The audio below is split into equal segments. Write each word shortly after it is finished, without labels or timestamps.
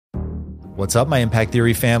What's up, my Impact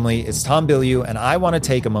Theory family? It's Tom Bilyeu, and I want to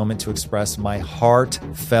take a moment to express my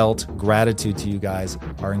heartfelt gratitude to you guys,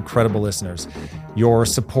 our incredible listeners. Your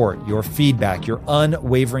support, your feedback, your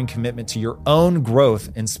unwavering commitment to your own growth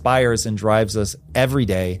inspires and drives us every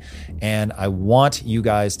day. And I want you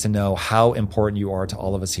guys to know how important you are to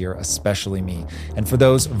all of us here, especially me. And for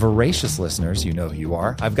those voracious listeners, you know who you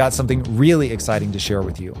are. I've got something really exciting to share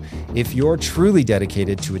with you. If you're truly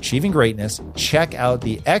dedicated to achieving greatness, check out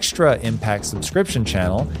the Extra Impact subscription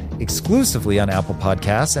channel exclusively on Apple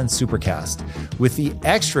Podcasts and Supercast. With the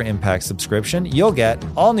Extra Impact subscription, you'll get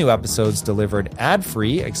all new episodes delivered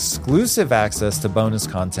ad-free, exclusive access to bonus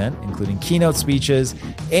content, including keynote speeches,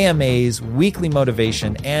 AMAs, weekly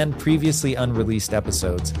motivation, and previously unreleased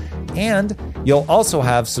episodes. And you'll also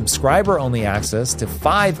have subscriber-only access to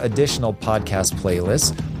 5 additional podcast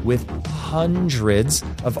playlists with hundreds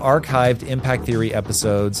of archived Impact Theory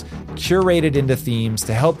episodes curated into themes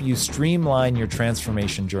to help you streamline your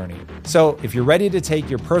transformation journey. So if you're ready to take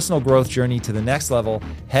your personal growth journey to the next level,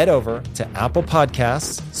 head over to Apple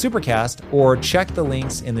Podcasts, Supercast, or check the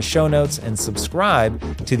links in the show notes and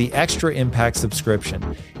subscribe to the Extra Impact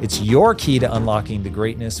subscription. It's your key to unlocking the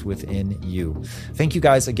greatness within you. Thank you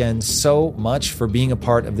guys again so much for being a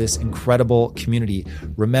part of this incredible community.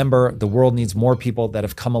 Remember, the world needs more people that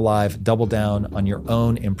have come alive. Double down on your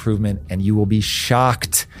own improvement, and you will be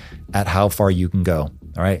shocked at how far you can go.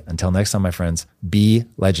 All right, until next time, my friends, be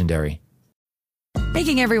legendary.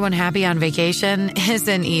 Making everyone happy on vacation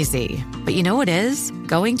isn't easy, but you know what is?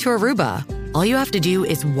 Going to Aruba. All you have to do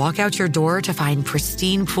is walk out your door to find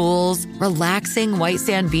pristine pools, relaxing white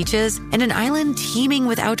sand beaches, and an island teeming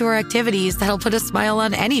with outdoor activities that'll put a smile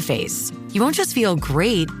on any face. You won't just feel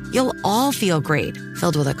great, you'll all feel great,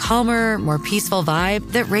 filled with a calmer, more peaceful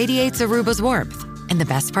vibe that radiates Aruba's warmth. And the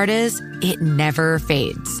best part is, it never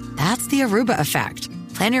fades. That's the Aruba effect.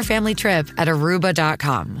 Plan your family trip at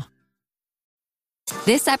Aruba.com.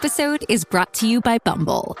 This episode is brought to you by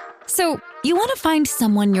Bumble. So, you want to find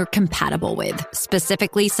someone you're compatible with,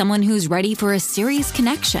 specifically someone who's ready for a serious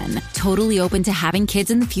connection, totally open to having kids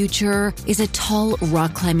in the future, is a tall,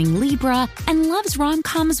 rock-climbing Libra, and loves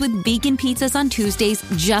rom-coms with vegan pizzas on Tuesdays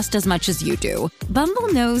just as much as you do.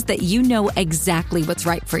 Bumble knows that you know exactly what's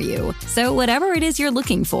right for you. So whatever it is you're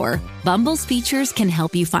looking for, Bumble's features can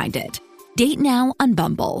help you find it. Date now on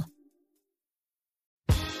Bumble.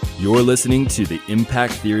 You're listening to the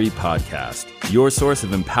Impact Theory Podcast, your source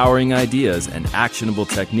of empowering ideas and actionable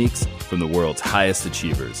techniques from the world's highest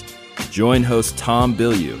achievers. Join host Tom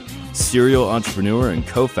Bilyeu, serial entrepreneur and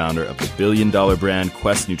co-founder of the billion-dollar brand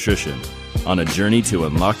Quest Nutrition, on a journey to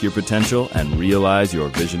unlock your potential and realize your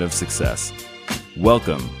vision of success.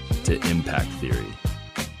 Welcome to Impact Theory.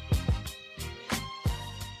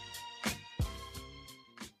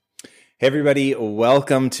 Hey everybody,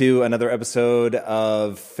 welcome to another episode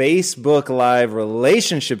of Facebook Live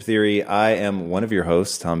Relationship Theory. I am one of your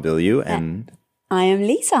hosts, Tom Bilyeu, and I am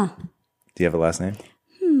Lisa. Do you have a last name?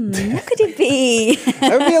 What could it be?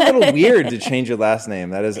 That would be a little weird to change your last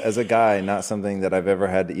name. That is, as a guy, not something that I've ever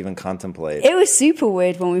had to even contemplate. It was super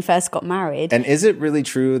weird when we first got married. And is it really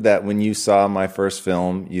true that when you saw my first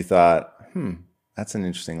film, you thought, that's an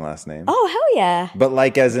interesting last name? Oh, hell yeah. But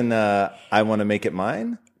like as in, I want to make it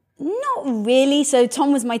mine? Not really. So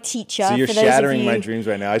Tom was my teacher. So you're shattering my dreams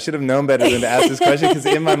right now. I should have known better than to ask this question because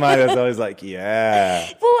in my mind I was always like, yeah.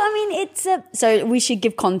 Well, I mean, so we should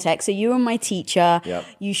give context. So you were my teacher. Yep.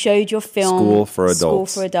 You showed your film. School for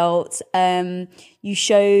Adults. You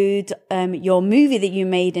showed your movie that you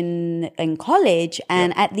made in college.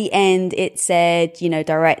 And at the end it said,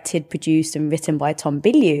 directed, produced and written by Tom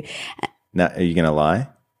Bilyeu. Now, are you going to lie?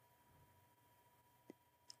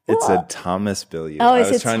 It said Thomas Bilyeu. Oh, I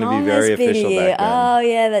was trying to be very official back then. Oh,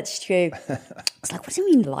 yeah, that's true. I was like, what do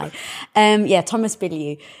you mean lie? Yeah, Thomas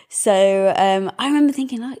Bilyeu. So I remember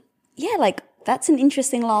thinking, that's an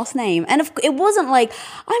interesting last name. And it wasn't like,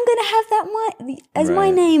 I'm going to have that as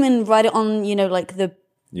my name and write it on, you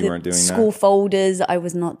weren't doing school folders. I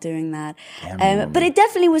was not doing that. But it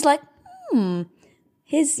definitely was like,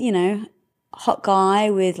 here's, hot guy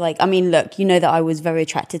with look, that I was very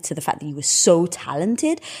attracted to the fact that you were so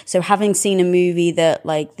talented. So having seen a movie that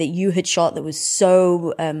you had shot that was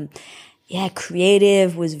so,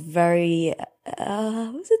 creative, was very,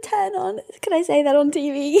 was a turn on. Can I say that on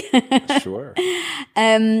TV? Sure.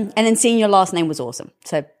 And then seeing your last name was awesome.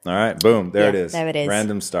 So. All right. Boom. There it is. There it is.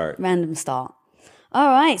 Random start. All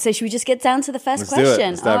right. So should we just get down to the first question? Do it.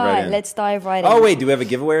 Let's dive right in. Let's dive right in. Oh, wait. Do we have a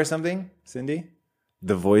giveaway or something, Cindy?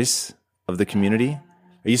 The voice of the community?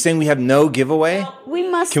 Are you saying we have no giveaway? We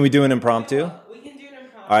must. Can we do an impromptu? We can do an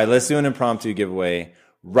impromptu. All right, let's do an impromptu giveaway.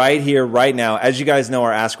 right here, right now. As you guys know,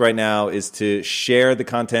 our ask right now is to share the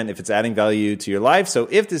content if it's adding value to your life. So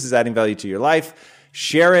if this is adding value to your life,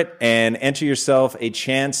 share it and enter yourself a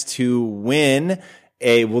chance to win.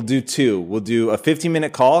 We'll do two. We'll do a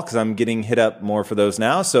 15-minute call because I'm getting hit up more for those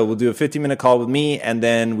now. So we'll do a 15-minute call with me, and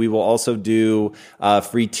then we will also do a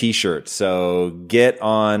free t-shirt. So get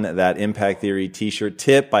on that Impact Theory t-shirt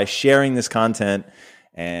tip by sharing this content.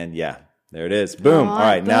 And yeah, there it is. Boom. All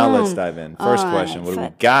right, now let's dive in. First question. What do we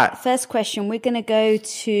got? First question. We're going to go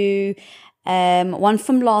to one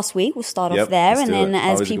from last week. We'll start off there. And then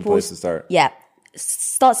as always people... a good place to start. Yeah.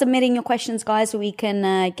 Start submitting your questions, guys, so we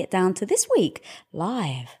can get down to this week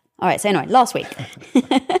live. All right. So anyway, last week.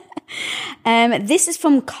 This is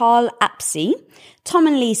from Carl Apsey. Tom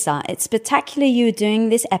and Lisa, it's spectacular you are doing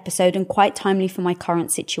this episode and quite timely for my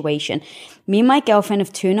current situation. Me and my girlfriend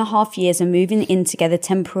of 2.5 years are moving in together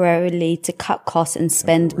temporarily to cut costs and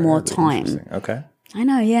spend more time. Okay. I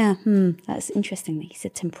know, yeah. That's interesting that he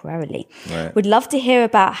said temporarily. Right. Would love to hear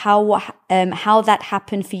about how that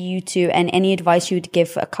happened for you two and any advice you would give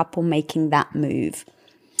for a couple making that move.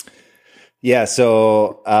 Yeah,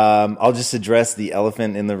 so I'll just address the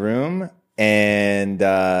elephant in the room and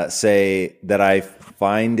say that I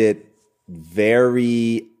find it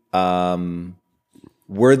very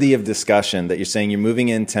worthy of discussion that you're saying you're moving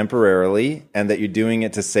in temporarily and that you're doing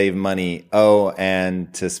it to save money,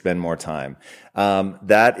 and to spend more time.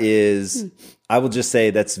 That is, I will just say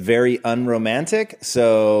that's very unromantic.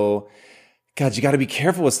 So, God, you got to be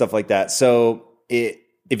careful with stuff like that. So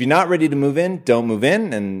if you're not ready to move in, don't move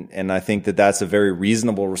in. And I think that that's a very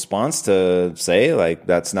reasonable response to say, like,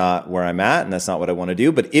 that's not where I'm at and that's not what I want to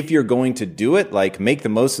do. But if you're going to do it, like, make the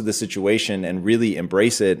most of the situation and really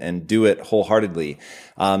embrace it and do it wholeheartedly.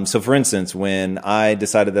 So for instance, when I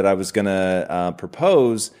decided that I was going to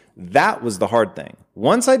propose, that was the hard thing.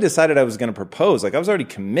 Once I decided I was going to propose, like, I was already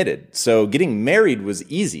committed. So getting married was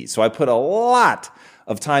easy. So I put a lot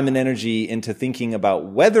of time and energy into thinking about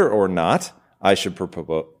whether or not I should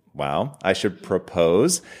propose.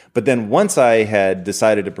 But then once I had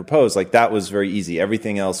decided to propose, like, that was very easy.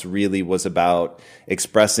 Everything else really was about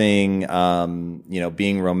expressing,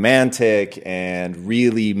 being romantic and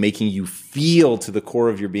really making you feel to the core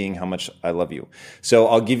of your being how much I love you. So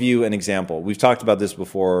I'll give you an example. We've talked about this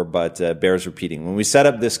before, but bears repeating. When we set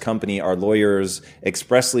up this company, our lawyers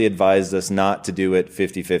expressly advised us not to do it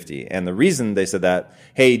 50-50. And the reason they said that,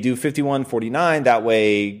 hey, do 51-49. That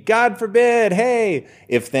way, God forbid, hey,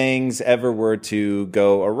 if things ever were to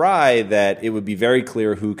go awry, that it would be very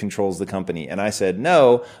clear who controls the company. And I said,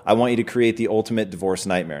 no, I want you to create the ultimate divorce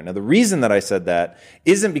nightmare. Now, the reason that I said that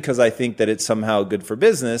isn't because I think that it's somehow good for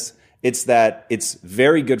business. It's that it's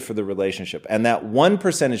very good for the relationship. And that 1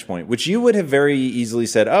 percentage point, which you would have very easily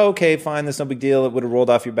said, oh, okay, fine, that's no big deal. It would have rolled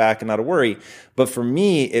off your back and not a worry. But for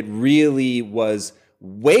me, it really was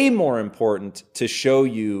way more important to show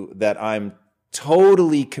you that I'm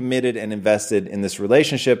totally committed and invested in this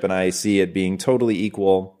relationship and I see it being totally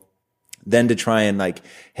equal than to try and, like,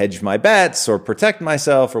 hedge my bets or protect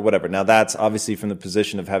myself or whatever. Now, that's obviously from the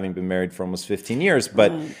position of having been married for almost 15 years,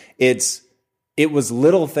 but it was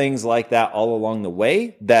little things like that all along the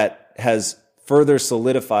way that has further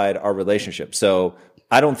solidified our relationship. So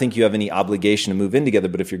I don't think you have any obligation to move in together,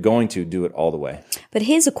 but if you're going to, do it all the way. But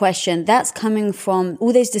here's a question. That's coming from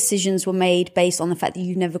all those decisions were made based on the fact that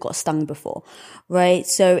you never got stung before, right?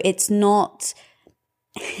 So it's not,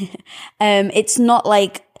 it's not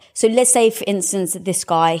like, so let's say, for instance, this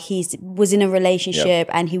guy, was in a relationship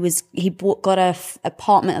and he got a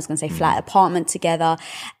apartment, I was going to say flat apartment together,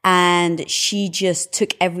 and she just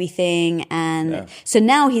took everything. And so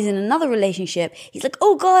now he's in another relationship. He's like,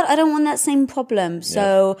 oh God, I don't want that same problem.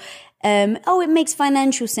 So, it makes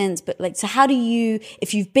financial sense. But, like, so how do you,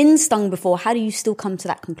 if you've been stung before, how do you still come to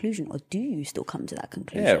that conclusion? Or do you still come to that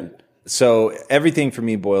conclusion? Yeah. So everything for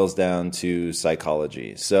me boils down to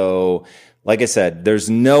psychology. So, like I said, there's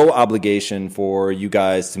no obligation for you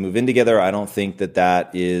guys to move in together. I don't think that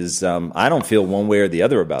is, I don't feel one way or the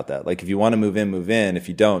other about that. Like, if you want to move in, move in. If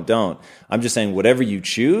you don't, don't. I'm just saying, whatever you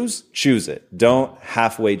choose it. Don't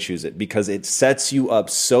halfway choose it, because it sets you up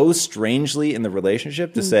so strangely in the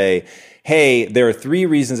relationship to say, hey, there are 3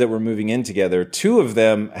 reasons that we're moving in together. 2 of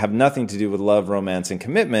them have nothing to do with love, romance, and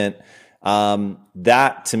commitment.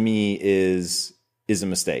 That to me is a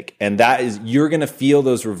mistake. And that is, you're going to feel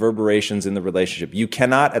those reverberations in the relationship. You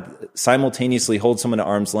cannot simultaneously hold someone at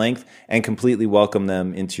arm's length and completely welcome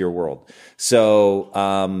them into your world. So,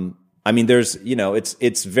 I mean, there's,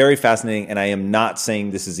 it's very fascinating, and I am not saying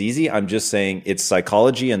this is easy. I'm just saying it's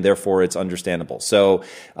psychology, and therefore it's understandable. So,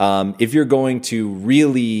 if you're going to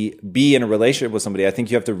really be in a relationship with somebody, I think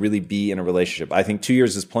you have to really be in a relationship. I think 2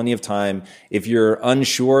 years is plenty of time. If you're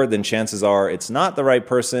unsure, then chances are it's not the right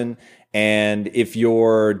person. And if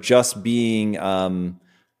you're just being,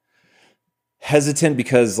 hesitant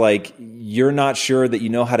because like you're not sure that you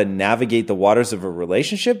know how to navigate the waters of a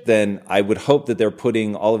relationship, then I would hope that they're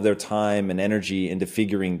putting all of their time and energy into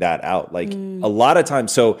figuring that out. Like a lot of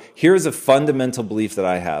times. So here's a fundamental belief that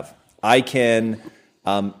I have. I can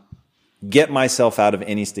get myself out of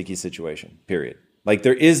any sticky situation, period. Like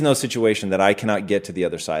there is no situation that I cannot get to the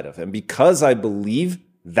other side of. And because I believe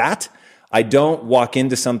that, I don't walk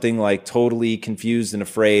into something like totally confused and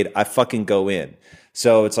afraid. I fucking go in.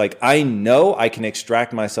 So it's like, I know I can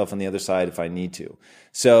extract myself on the other side if I need to.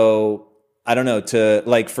 So I don't know,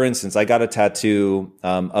 like, for instance, I got a tattoo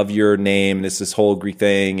of your name. It's this whole Greek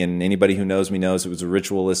thing. And anybody who knows me knows it was a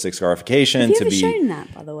ritualistic scarification. Have you ever shown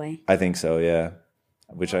that, by the way? I think so, yeah.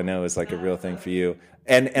 Which I know is like a real thing for you.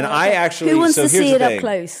 And I actually, who wants so to here's see the it thing. up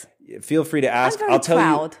close? Feel free to ask. I'm very I'll tell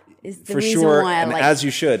proud. you. Is the For reason sure, why I and like as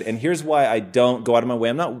you should. And here's why I don't go out of my way.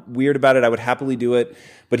 I'm not weird about it. I would happily do it.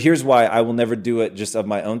 But here's why I will never do it just of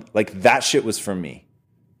my own. Like, that shit was from me.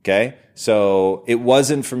 Okay? So it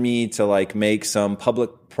wasn't for me to like make some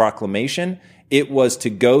public proclamation. It was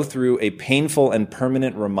to go through a painful and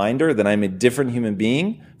permanent reminder that I'm a different human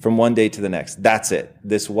being from one day to the next. That's it.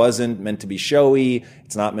 This wasn't meant to be showy.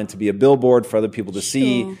 It's not meant to be a billboard for other people to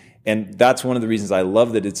see. And that's one of the reasons I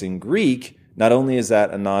love that it's in Greek. Not only is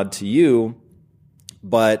that a nod to you,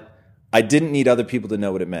 but I didn't need other people to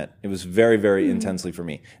know what it meant. It was very, very intensely for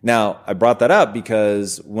me. Now, I brought that up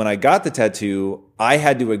because when I got the tattoo, I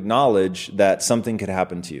had to acknowledge that something could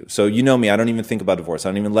happen to you. So you know me, I don't even think about divorce. I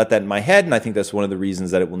don't even let that in my head, and I think that's one of the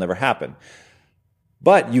reasons that it will never happen.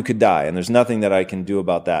 But you could die, and there's nothing that I can do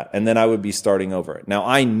about that. And then I would be starting over. Now,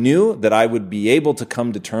 I knew that I would be able to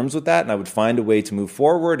come to terms with that, and I would find a way to move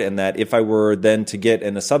forward, and that if I were then to get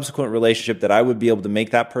in a subsequent relationship, that I would be able to make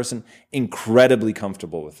that person incredibly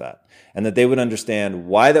comfortable with that. And that they would understand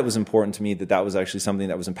why that was important to me, that that was actually something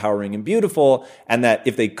that was empowering and beautiful, and that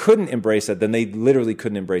if they couldn't embrace it, then they literally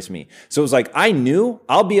couldn't embrace me. So it was like, I knew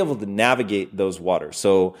I'll be able to navigate those waters.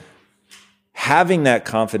 So having that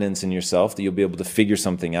confidence in yourself that you'll be able to figure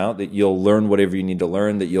something out, that you'll learn whatever you need to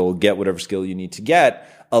learn, that you'll get whatever skill you need to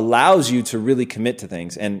get, allows you to really commit to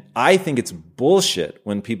things. And I think it's bullshit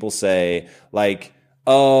when people say like,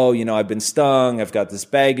 oh, I've been stung, I've got this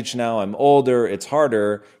baggage now, I'm older, it's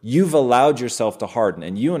harder. You've allowed yourself to harden.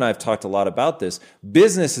 And you and I have talked a lot about this.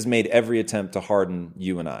 Business has made every attempt to harden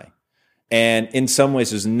you and I. And in some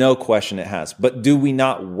ways, there's no question it has. But do we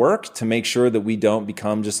not work to make sure that we don't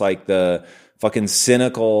become just like the fucking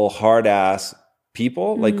cynical, hard-ass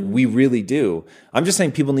people? Like, we really do. I'm just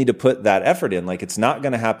saying people need to put that effort in. Like, it's not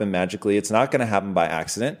going to happen magically. It's not going to happen by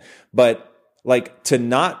accident. But like, to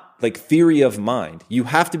not, like, theory of mind, you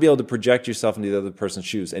have to be able to project yourself into the other person's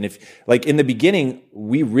shoes. And if, like, in the beginning,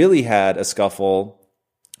 we really had a scuffle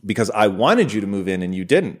because I wanted you to move in and you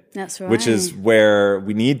didn't. That's right. Which is where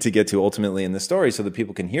we need to get to ultimately in the story so that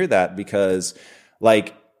people can hear that, because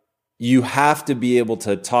like you have to be able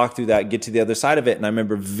to talk through that, get to the other side of it. And I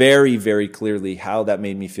remember very, very clearly how that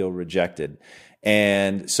made me feel rejected.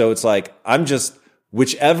 And so it's like, I'm just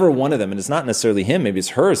whichever one of them, and it's not necessarily him, maybe it's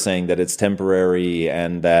her saying that it's temporary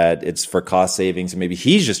and that it's for cost savings. And maybe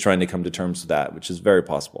he's just trying to come to terms with that, which is very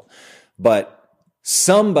possible. But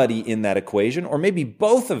somebody in that equation, or maybe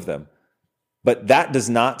both of them, but that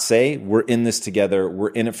does not say we're in this together,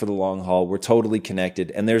 we're in it for the long haul, we're totally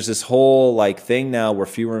connected. And there's this whole like thing now where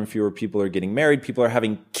fewer and fewer people are getting married, people are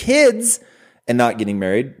having kids and not getting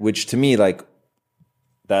married, which to me, like,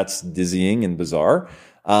 that's dizzying and bizarre,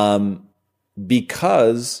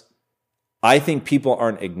 because I think people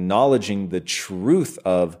aren't acknowledging the truth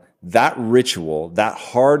of that ritual, that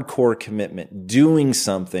hardcore commitment, doing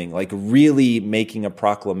something, like really making a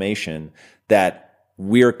proclamation that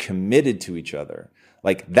we're committed to each other.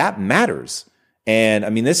 Like, that matters. And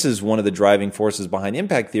I mean, this is one of the driving forces behind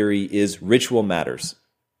impact theory is ritual matters.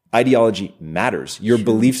 Ideology matters. Your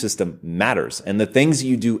belief system matters. And the things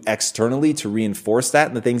you do externally to reinforce that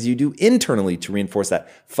and the things you do internally to reinforce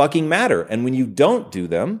that fucking matter. And when you don't do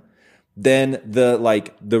them, then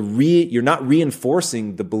you're not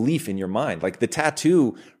reinforcing the belief in your mind. Like, the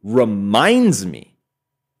tattoo reminds me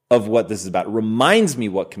of what this is about. It reminds me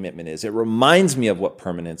what commitment is. It reminds me of what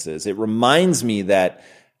permanence is. It reminds me that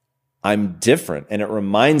I'm different. And it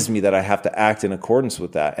reminds me that I have to act in accordance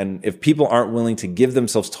with that. And if people aren't willing to give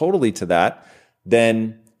themselves totally to that,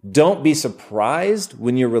 then don't be surprised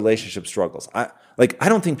when your relationship struggles. I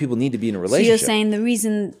don't think people need to be in a relationship. So you're saying the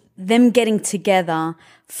reason them getting together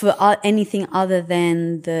for anything other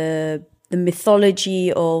than the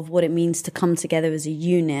mythology of what it means to come together as a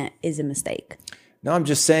unit is a mistake? No, I'm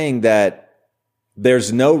just saying that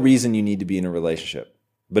there's no reason you need to be in a relationship.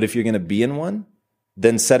 But if you're going to be in one,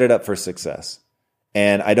 then set it up for success.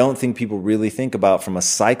 And I don't think people really think about, from a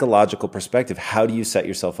psychological perspective, how do you set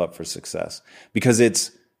yourself up for success?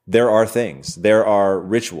 Because there are things, there are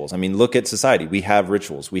rituals. I mean, look at society. We have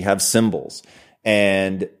rituals, we have symbols,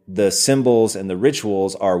 and the symbols and the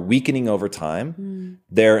rituals are weakening over time.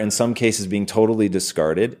 They're in some cases being totally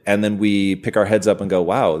discarded. And then we pick our heads up and go,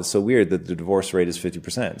 wow, it's so weird that the divorce rate is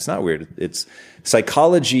 50%. It's not weird. It's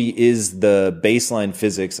psychology is the baseline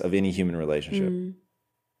physics of any human relationship.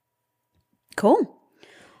 Cool.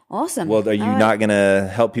 Awesome. Well, are you not going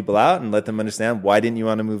to help people out and let them understand why didn't you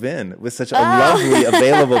want to move in with such a lovely,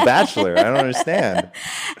 available bachelor? I don't understand.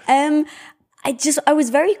 I was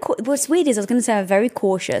very, what's weird is I was going to say I'm very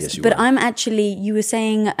cautious, Yes, but were. I'm actually, you were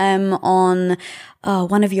saying, on,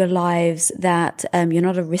 one of your lives that, you're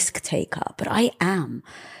not a risk taker, but I am.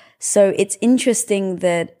 So it's interesting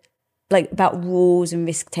that, like, about rules and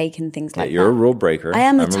risk taking, things like that. You're a rule breaker. I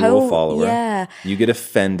am I'm a rule follower. Yeah. You get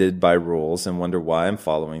offended by rules and wonder why I'm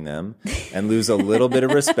following them and lose a little bit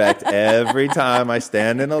of respect every time I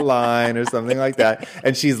stand in a line or something like that.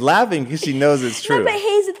 And she's laughing because she knows it's true. No, but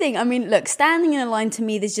here's the thing. I mean, look, standing in a line, to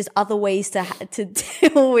me, there's just other ways to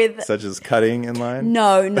deal with. Such as cutting in line?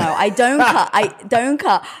 No, I don't cut. I don't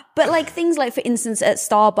cut. But like things like, for instance, at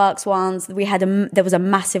Starbucks once, there was a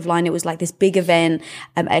massive line. It was like this big event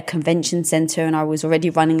at a convention center, and I was already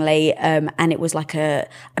running late. And it was like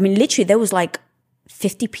literally there was like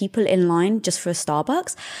 50 people in line just for a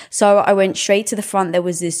Starbucks. So I went straight to the front. There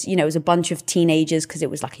was this, it was a bunch of teenagers because it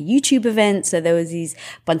was like a YouTube event. So there was these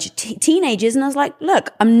bunch of teenagers, and I was like, look,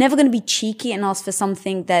 I'm never going to be cheeky and ask for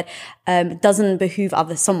something that doesn't behoove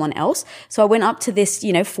someone else. So I went up to this,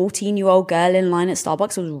 14-year-old girl in line at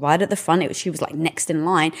Starbucks. It was right at the front. She was like next in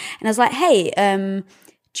line. And I was like, hey,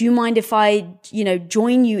 do you mind if I,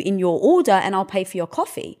 join you in your order and I'll pay for your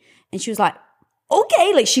coffee? And she was like,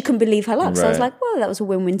 okay, like she couldn't believe her luck. Right. So I was like, well, that was a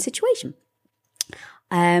win-win situation.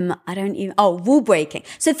 Rule breaking.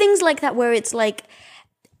 So things like that where it's like,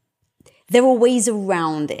 there are ways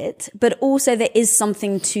around it, but also there is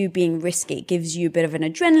something to being risky. It gives you a bit of an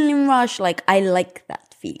adrenaline rush. Like, I like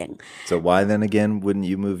that feeling. So why then again wouldn't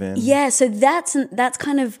you move in? Yeah, so that's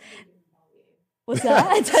kind of... What's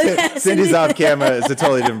that? Cindy's off camera. It's a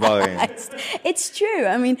totally different ballgame. It's true.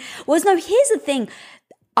 I mean, here's the thing.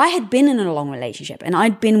 I had been in a long relationship, and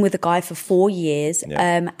I'd been with a guy for 4 years,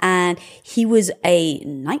 and he was a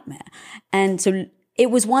nightmare. And so it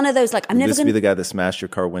was one of those, like, I'm never going to... be the guy that smashed your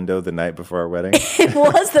car window the night before our wedding? It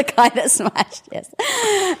was the guy that smashed, yes.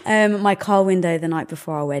 My car window the night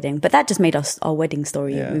before our wedding. But that just made our wedding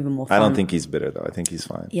story even more fun. I don't think he's bitter, though. I think he's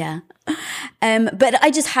fine. Yeah. But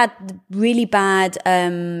I just had really bad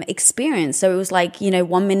experience. So it was like,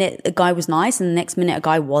 1 minute a guy was nice and the next minute a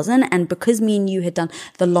guy wasn't. And because me and you had done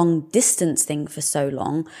the long distance thing for so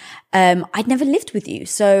long, I'd never lived with you.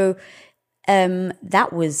 So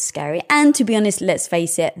that was scary. And to be honest, let's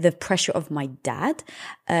face it, the pressure of my dad,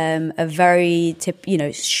 a very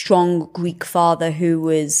strong Greek father who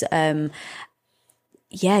was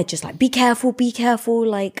just like, be careful,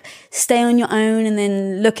 like stay on your own. And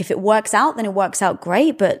then look, if it works out, then it works out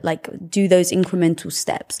great. But like do those incremental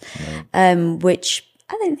steps, which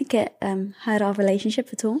I don't think it hurt our relationship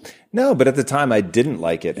at all. No, but at the time I didn't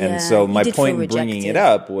like it. And so my point in bringing it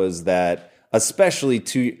up was that, especially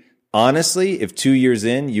honestly, if 2 years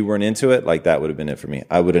in you weren't into it, like that would have been it for me.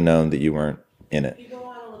 I would have known that you weren't in it. If you go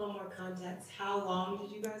on a little more context, how long did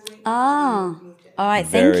you guys wait? All right,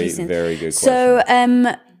 thank you, Cindy. Very good question.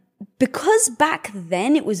 So, because back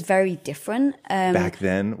then it was very different. Back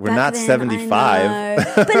then? We're not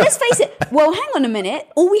 75. But let's face it. Well, hang on a minute.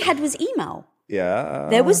 All we had was email. Yeah.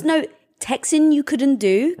 There was no texting you couldn't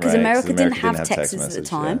do because Right, America didn't have text texts at the message,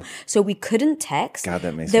 time. yeah. So we couldn't text. God,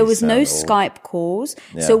 that makes There me was no sound old. Skype calls.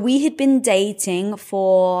 Yeah. So we had been dating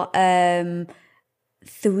for 3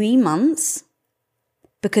 months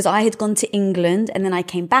because I had gone to England and then I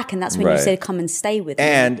came back, and that's when you Right. said come and stay with me.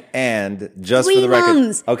 And just 3 for the record,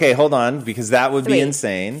 months. okay, hold on, because that would 3. be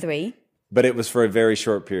insane. 3. But it was for a very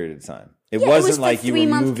short period of time. It Yeah, it was wasn't for like you were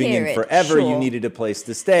 3-month moving in period. forever. You Sure. needed a place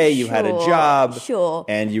to stay. You had a Sure, job. sure.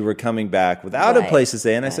 And you were coming back without a Right, place to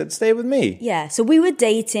stay. And I said, stay with me. Yeah, so we were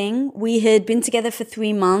dating. We had been together for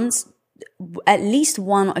 3 months. At least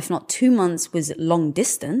 1, if not 2 months, was long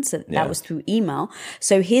distance. That Yeah. was through email.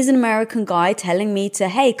 So here's an American guy telling me to,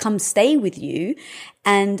 hey, come stay with you.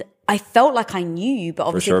 And I felt like I knew you, but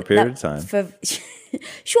obviously For a short period of time.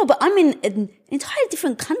 Sure, but I'm in an entirely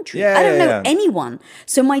different country. Yeah, I don't yeah, know yeah. anyone.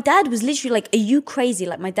 So my dad was literally like, are you crazy?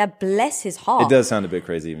 Like my dad, bless his heart. It does sound a bit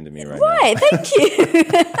crazy even to me right now. Right, thank you.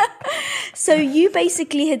 So you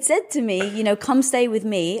basically had said to me, you know, come stay with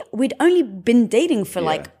me. We'd only been dating for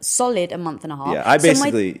like solid a month and a half. Yeah, I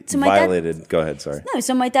basically so my violated. Dad, go ahead, sorry. no,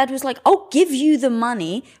 so my dad was like, I'll give you the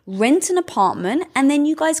money, rent an apartment, and then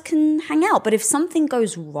you guys can hang out. But if something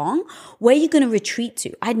goes wrong, where are you going to retreat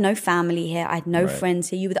to? I had no family here. I had no friends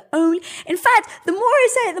here. You were the only. In fact, the more I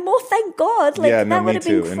say it, the more thank God. Like Yeah, no, that would me have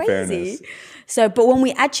too, been in crazy. fairness. So, but when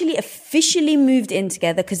we actually officially moved in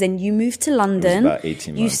together, because then you moved to London, about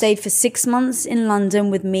 18 you months. stayed for 6 months in London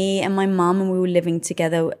with me and my mum, and we were living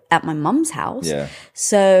together at my mum's house. Yeah.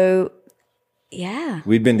 So, yeah,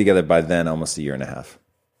 We'd been together by then almost a year and a half.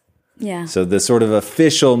 yeah, So the sort of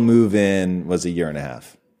official move in was a year and a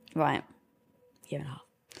half. right, year and a half.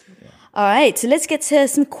 All right, so let's get to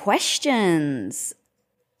some questions.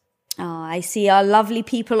 Oh, I see our lovely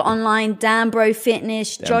people online: Dan Bro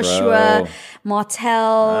Fitness, Joshua, Bro.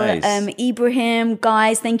 Martel, Nice. Ibrahim.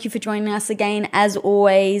 Guys, thank you for joining us again, as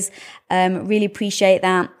always. Really appreciate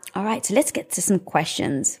that. All right, so let's get to some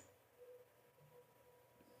questions.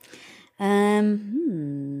 All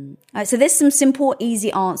right, so there's some simple,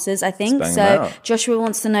 easy answers, I think. Let's bang them So out. Joshua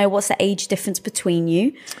wants to know, what's the age difference between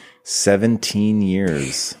you? 17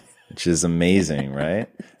 years, which is amazing, right?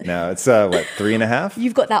 Now it's, 3.5?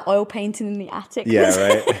 You've got that oil painting in the attic. Yeah,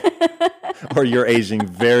 right? Or you're aging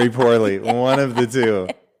very poorly. One of the two.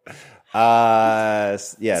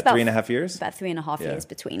 Yeah, about 3.5 years. About 3.5 years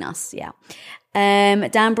between us, yeah.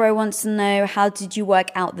 Dan Bro wants to know, how did you work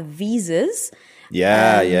out the visas?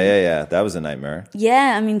 Yeah. That was a nightmare.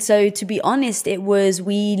 Yeah, I mean, so to be honest, it was,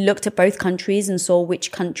 we looked at both countries and saw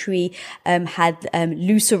which country had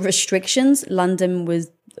looser restrictions. London was,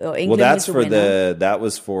 or England Well, that's was the for winner. that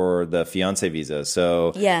was for the fiance visa.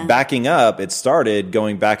 So Yeah. backing up, it started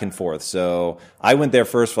going back and forth. So I went there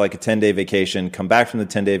first for like a 10-day vacation, come back from the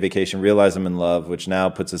 10-day vacation, realize I'm in love, which now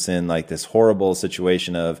puts us in like this horrible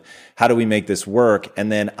situation of how do we make this work?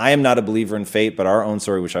 And then I am not a believer in fate, but our own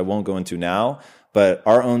story, which I won't go into now, but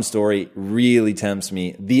our own story really tempts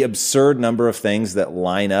me. The absurd number of things that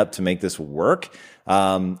line up to make this work.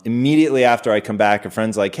 Immediately after I come back, a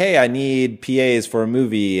friend's like, hey, I need PAs for a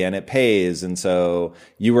movie and it pays. And so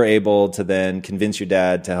you were able to then convince your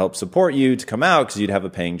dad to help support you to come out because you'd have a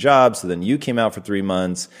paying job. So then you came out for 3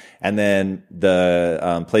 months, and then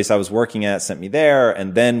the place I was working at sent me there.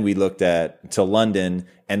 And then we looked to London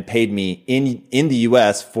and paid me in the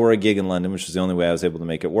US for a gig in London, which was the only way I was able to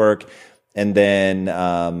make it work. And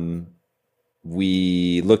then,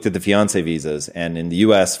 we looked at the fiance visas, and in the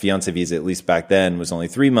US, fiance visa, at least back then, was only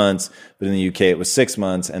 3 months, but in the UK, it was 6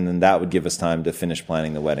 months. And then that would give us time to finish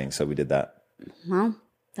planning the wedding. So we did that. Well,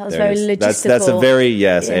 that was There very it is. logistical. That's a very,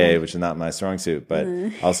 AA, which is not my strong suit, but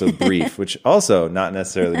also brief, which also not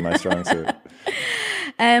necessarily my strong suit.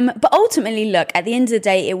 But ultimately, look, at the end of the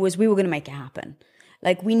day, it was, we were going to make it happen.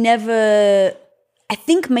 Like, we never, I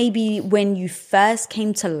think maybe when you first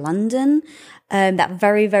came to London, that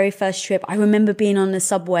very, very first trip, I remember being on the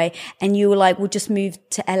subway and you were like, we'll just move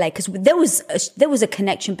to LA. Cause there was a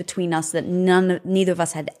connection between us that neither of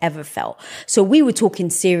us had ever felt. So we were talking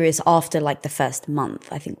serious after like the first month.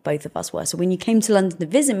 I think both of us were. So when you came to London to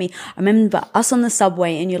visit me, I remember us on the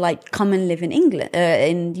subway and you're like, come and live in England,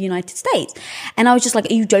 in the United States. And I was just like,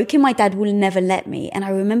 are you joking? My dad will never let me. And I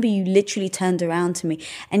remember you literally turned around to me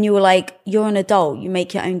and you were like, you're an adult. You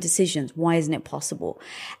make your own decisions. Why isn't it possible?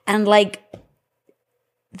 And like,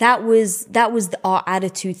 that was our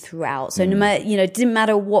attitude throughout. So no matter, it didn't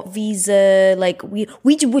matter what visa, like we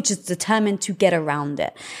were just determined to get around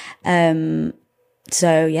it.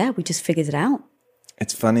 So yeah, we just figured it out.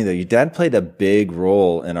 It's funny though. Your dad played a big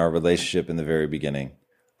role in our relationship in the very beginning.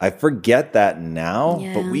 I forget that now,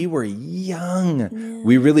 but we were young. Yeah.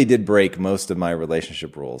 We really did break most of my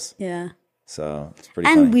relationship rules. Yeah. So it's pretty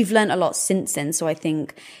And funny. we've learned a lot since then. So I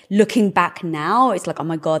think looking back now, it's like, oh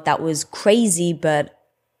my God, that was crazy, but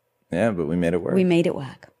yeah, but we made it work. we made it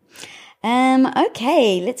work.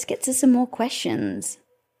 Okay, let's get to some more questions.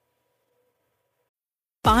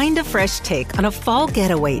 Find a fresh take on a fall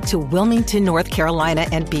getaway to Wilmington, North Carolina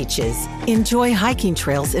and beaches. Enjoy hiking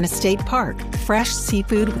trails in a state park, fresh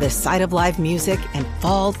seafood with a side of live music, and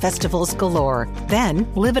fall festivals galore. Then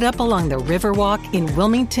live it up along the Riverwalk in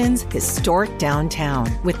Wilmington's historic downtown.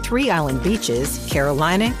 With 3 island beaches,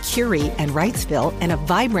 Carolina, Curie, and Wrightsville, and a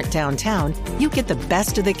vibrant downtown, you get the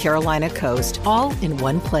best of the Carolina coast all in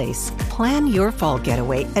one place. Plan your fall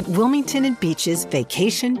getaway at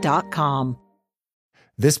WilmingtonandBeachesVacation.com.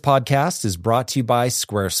 This podcast is brought to you by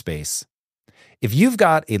Squarespace. If you've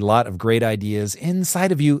got a lot of great ideas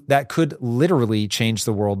inside of you that could literally change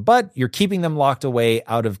the world, but you're keeping them locked away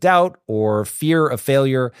out of doubt or fear of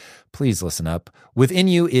failure, please listen up. Within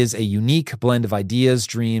you is a unique blend of ideas,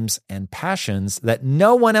 dreams, and passions that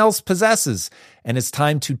no one else possesses. And it's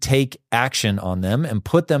time to take action on them and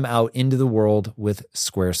put them out into the world with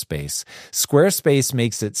Squarespace. Squarespace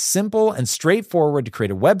makes it simple and straightforward to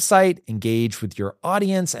create a website, engage with your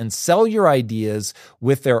audience, and sell your ideas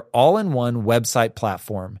with their all-in-one website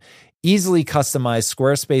platform. Easily customized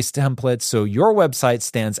Squarespace templates so your website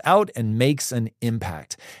stands out and makes an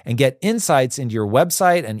impact. And get insights into your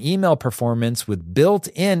website and email performance with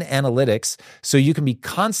built-in analytics so you can be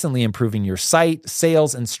constantly improving your site,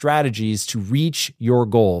 sales, and strategies to reach your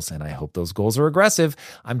goals. And I hope those goals are aggressive.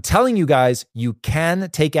 I'm telling you guys, you can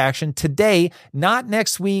take action today, not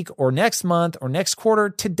next week or next month or next quarter,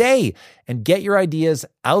 today, and get your ideas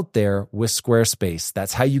out there with Squarespace.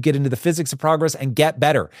 That's how you get into the physics of progress and get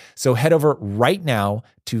better. So head over right now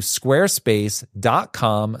to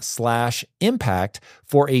squarespace.com/impact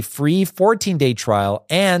for a free 14-day trial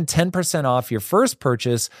and 10% off your first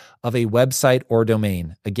purchase of a website or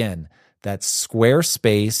domain. Again, that's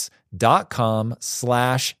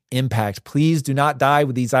squarespace.com/impact. Please do not die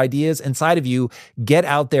with these ideas inside of you. Get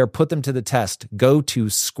out there, put them to the test. Go to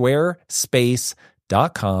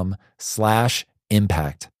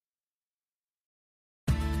squarespace.com/impact.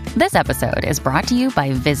 This episode is brought to you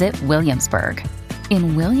by Visit Williamsburg.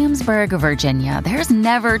 In Williamsburg, Virginia, there's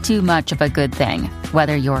never too much of a good thing.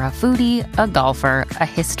 Whether you're a foodie, a golfer, a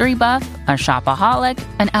history buff, a shopaholic,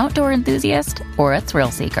 an outdoor enthusiast, or a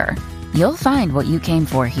thrill seeker, you'll find what you came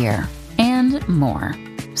for here and more.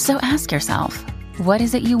 So ask yourself, what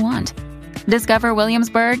is it you want? Discover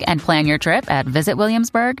Williamsburg and plan your trip at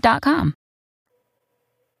visitwilliamsburg.com.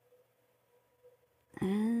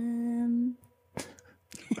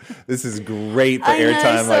 This is great for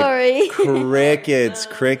airtime. Sorry. Like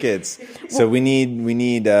crickets. So we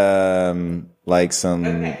need like some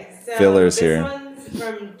fillers here. This one's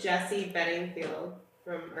from Jesse Bedingfield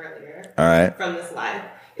from earlier. All right. From this live.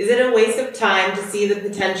 Is it a waste of time to see the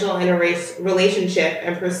potential in a relationship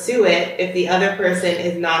and pursue it if the other person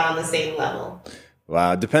is not on the same level?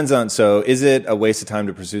 Wow. Depends on, so is it a waste of time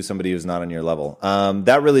to pursue somebody who's not on your level?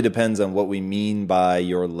 That really depends on what we mean by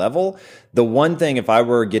your level. The one thing, if I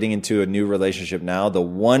were getting into a new relationship now, the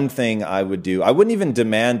one thing I would do, I wouldn't even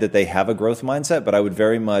demand that they have a growth mindset, but I would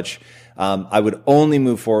very much, I would only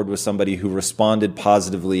move forward with somebody who responded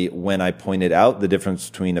positively when I pointed out the difference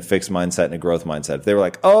between a fixed mindset and a growth mindset. If they were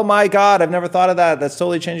like, oh my God, I've never thought of that. That's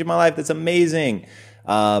totally changing my life. That's amazing.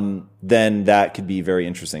 Then that could be very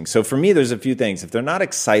interesting. So for me, there's a few things. If they're not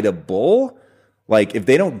excitable, like if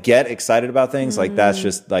they don't get excited about things, like that's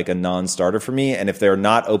just like a non-starter for me. And if they're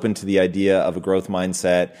not open to the idea of a growth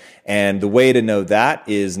mindset, and the way to know that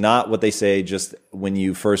is not what they say just when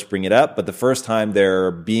you first bring it up, but the first time they're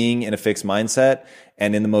being in a fixed mindset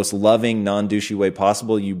and in the most loving, non-douchey way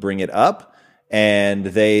possible, you bring it up. And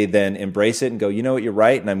they then embrace it and go, you know what, you're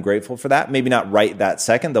right, and I'm grateful for that. Maybe not right that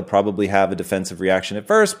second. They'll probably have a defensive reaction at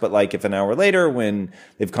first, but like if an hour later when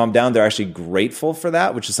they've calmed down, they're actually grateful for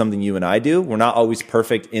that, which is something you and I do. We're not always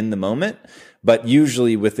perfect in the moment, but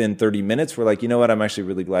usually within 30 minutes, we're like, you know what, I'm actually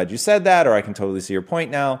really glad you said that, or I can totally see your point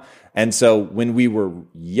now. And so when we were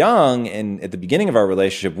young and at the beginning of our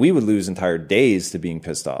relationship, we would lose entire days to being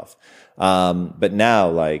pissed off. But now,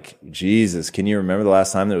 like, Jesus, can you remember the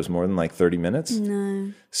last time there was more than like 30 minutes?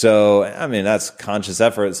 No. So, I mean, that's conscious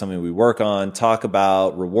effort. It's something we work on, talk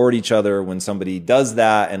about, reward each other when somebody does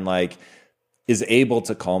that and like is able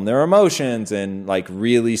to calm their emotions and like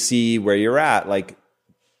really see where you're at. Like,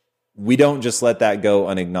 we don't just let that go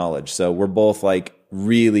unacknowledged. So we're both like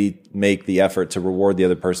really make the effort to reward the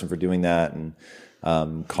other person for doing that and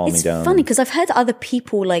calming down. It's funny because I've heard other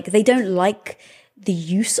people like they don't like the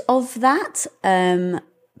use of that,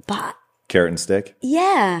 but carrot and stick.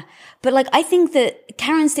 Yeah, but like I think that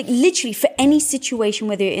carrot and stick, literally for any situation,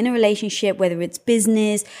 whether you're in a relationship, whether it's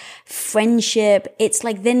business, friendship, it's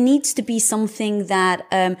like there needs to be something that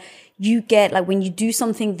you get, like when you do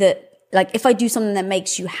something that, like if I do something that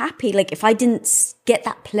makes you happy, like if I didn't get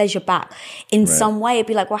that pleasure back in some way, it'd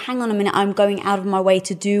be like, well, hang on a minute, I'm going out of my way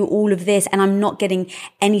to do all of this and I'm not getting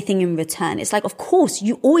anything in return. It's like, of course,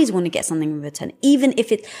 you always want to get something in return, even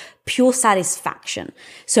if it's pure satisfaction.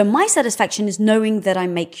 So my satisfaction is knowing that I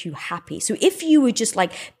make you happy. So if you were just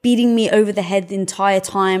like beating me over the head the entire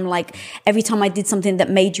time, like every time I did something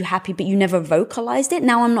that made you happy, but you never vocalized it,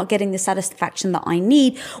 now I'm not getting the satisfaction that I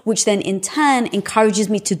need, which then in turn encourages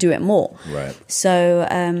me to do it more. Right. So,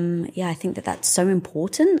 yeah, I think that that's so important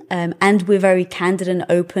important. And we're very candid and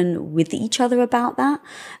open with each other about that,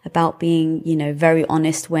 about being, you know, very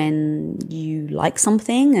honest when you like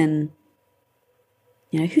something. And,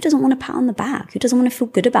 you know, who doesn't want a pat on the back? Who doesn't want to feel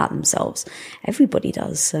good about themselves? Everybody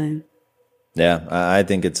does. So. Yeah, I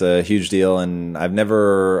think it's a huge deal. And I've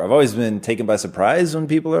always been taken by surprise when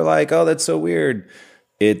people are like, oh, that's so weird.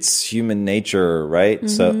 It's human nature, right? Mm-hmm.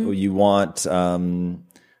 So you want,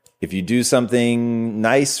 if you do something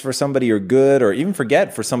nice for somebody or good, or even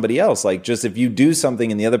forget for somebody else, like just if you do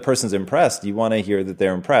something and the other person's impressed, you want to hear that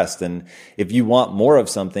they're impressed. And if you want more of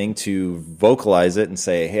something, to vocalize it and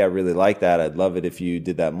say, hey, I really like that. I'd love it if you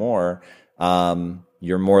did that more.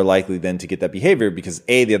 You're more likely then to get that behavior because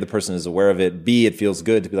A, the other person is aware of it. B, it feels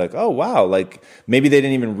good to be like, oh, wow. Like maybe they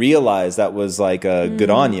didn't even realize that was like a good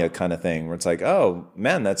on ya kind of thing where it's like, oh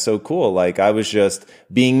man, that's so cool. Like I was just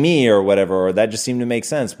being me or whatever, or that just seemed to make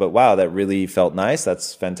sense. But wow, that really felt nice.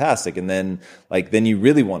 That's fantastic. And then then you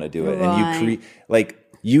really want to do it. Right. And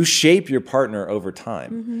you shape your partner over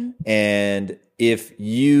time. Mm-hmm. And if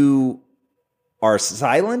you are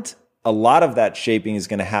silent, a lot of that shaping is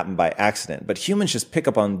going to happen by accident, but humans just pick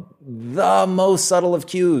up on the most subtle of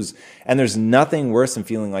cues. And there's nothing worse than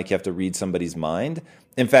feeling like you have to read somebody's mind.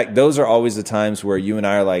 In fact, those are always the times where you and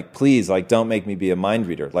I are like, please, like, don't make me be a mind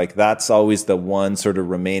reader. Like that's always the one sort of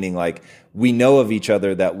remaining, like we know of each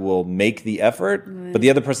other that will make the effort, right. But the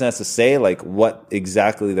other person has to say like what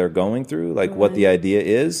exactly they're going through, like right. What the idea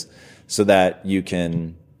is so that you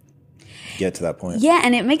can get to that point. Yeah,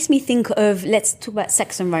 and it makes me think of, let's talk about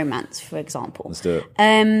sex and romance, for example. Let's do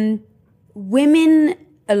it. Women,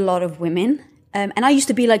 a lot of women, and I used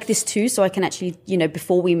to be like this too, so I can actually, you know,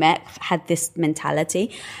 before we met, had this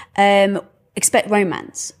mentality, expect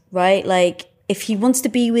romance, right? Like, if he wants to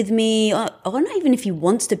be with me, or not even if he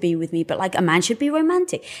wants to be with me, but like a man should be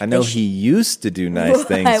romantic. I know he used to do nice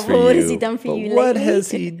things for you. What has he done for you lately? What has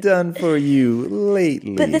he done for you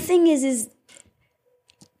lately? But the thing is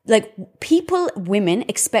like women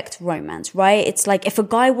expect romance, right? It's like if a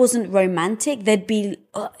guy wasn't romantic, there'd be,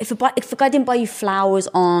 if a guy didn't buy you flowers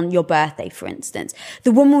on your birthday, for instance,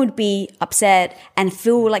 the woman would be upset and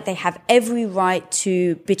feel like they have every right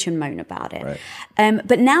to bitch and moan about it. Right.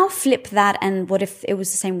 But now flip that, and what if it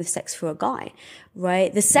was the same with sex for a guy,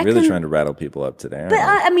 right? The second, really trying to rattle people up today. But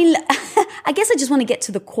I mean, I guess I just want to get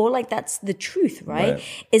to the core. Like that's the truth, right?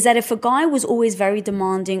 Is that if a guy was always very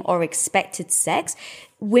demanding or expected sex,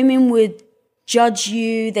 women would judge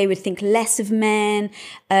you. They would think less of men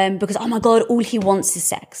because, oh my God, all he wants is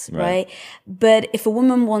sex, right? But if a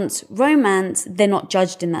woman wants romance, they're not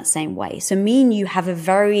judged in that same way. So me and you have a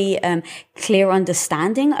very clear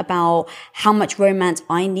understanding about how much romance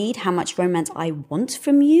I need, how much romance I want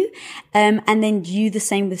from you, and then you the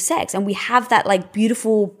same with sex. And we have that like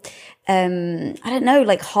beautiful, I don't know,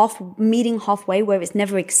 like meeting halfway where it's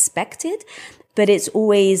never expected, but it's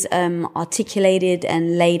always articulated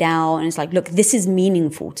and laid out. And it's like, look, this is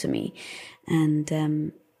meaningful to me.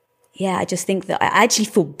 And I just think that I actually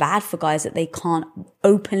feel bad for guys that they can't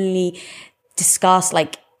openly discuss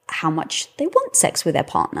like how much they want sex with their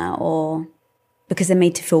partner, or because they're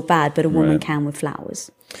made to feel bad, but a woman can with flowers.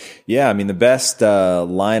 Yeah, I mean, the best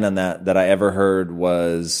line on that I ever heard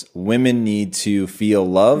was, women need to feel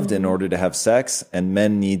loved in order to have sex, and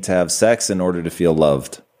men need to have sex in order to feel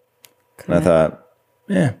loved. Correct. And I thought,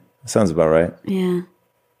 yeah, that sounds about right. Yeah.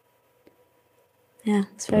 Yeah,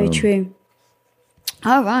 it's very true.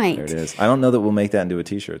 All right. There it is. I don't know that we'll make that into a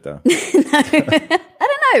t-shirt, though. No, I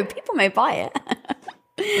don't know. People may buy it.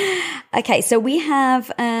 Okay, so we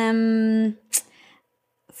have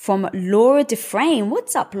from Laura Dufresne.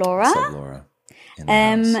 What's up, Laura? What's up, Laura? In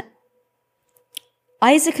the house.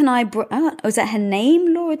 Isaac and I... was that her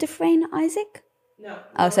name, Laura Dufresne? Isaac? No.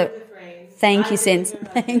 Oh, so... Thank you, Sins.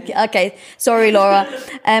 Okay, sorry, Laura.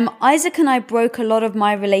 Isaac and I broke a lot of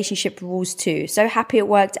my relationship rules too. So happy it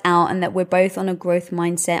worked out and that we're both on a growth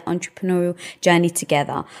mindset, entrepreneurial journey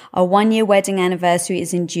together. Our 1-year wedding anniversary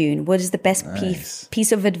is in June. What is the best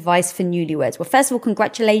piece of advice for newlyweds? Well, first of all,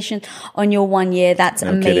 congratulations on your 1 year. That's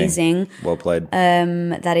amazing. Kidding. Well played.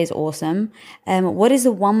 That is awesome. What is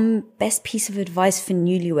the one best piece of advice for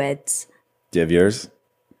newlyweds? Do you have yours?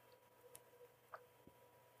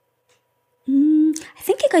 I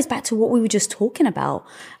think it goes back to what we were just talking about.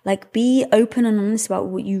 Like, be open and honest about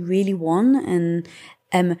what you really want,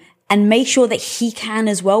 and make sure that he can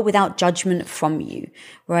as well without judgment from you,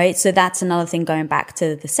 right? So that's another thing, going back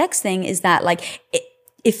to the sex thing, is that like,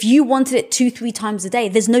 if you wanted it 2-3 times a day,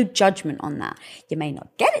 there's no judgment on that. You may not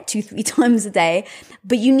get it 2-3 times a day,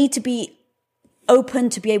 but you need to be open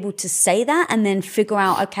to be able to say that and then figure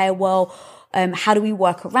out, okay, well, How do we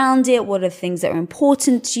work around it? What are the things that are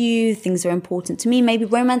important to you? Things that are important to me. Maybe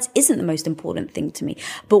romance isn't the most important thing to me,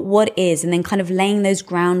 but what is? And then kind of laying those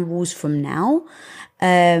ground rules from now,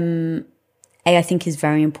 I think is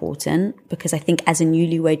very important, because I think as a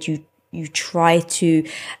newlywed, you try to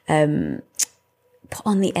put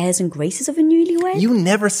on the airs and graces of a newlywed. You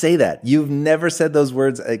never say that. You've never said those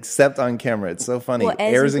words except on camera. It's so funny. What,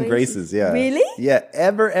 airs and graces. Yeah. Really? Yeah.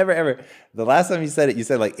 Ever. The last time you said it, you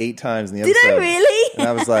said like 8 times in the episode. Did I really? And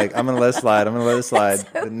I was like, I'm going to let it slide. So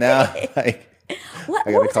But now, like, what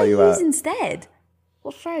I got to call you out. Instead?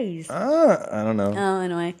 What phrase? I don't know. Oh,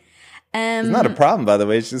 anyway. It's not a problem, by the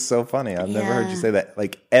way. It's just so funny. I've never heard you say that,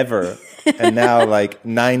 like, ever. And now, like,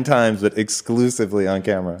 9 times, but exclusively on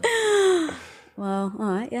camera. Well,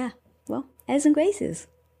 all right, yeah. Well, airs and graces.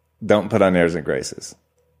 Don't put on airs and graces.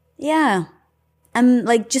 Yeah.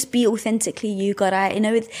 Like, just be authentically you, I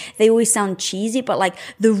know they always sound cheesy, but like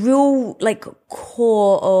the real like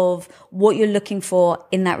core of what you're looking for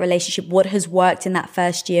in that relationship, what has worked in that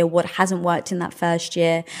first year, what hasn't worked in that first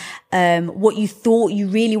year, what you thought you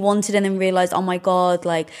really wanted and then realized, oh my God,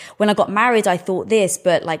 like when I got married, I thought this,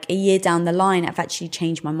 but like a year down the line, I've actually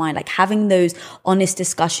changed my mind. Like having those honest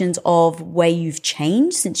discussions of where you've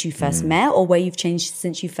changed since you first met or where you've changed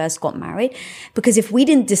since you first got married. Because if we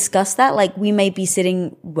didn't discuss that, like we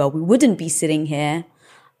wouldn't be sitting here.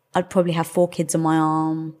 I'd probably have 4 kids on my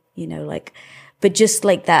arm, but just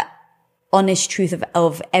like that honest truth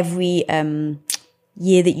of every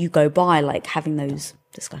year that you go by, like having those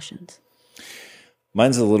discussions.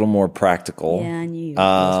 Mine's a little more practical. Yeah, I knew.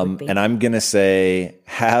 And I'm going to say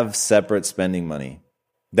have separate spending money.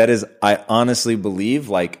 That is, I honestly believe,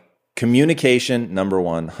 like, communication, number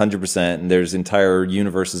one, 100%. And there's entire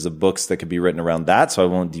universes of books that could be written around that. So I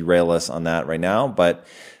won't derail us on that right now. But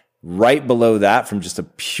right below that, from just a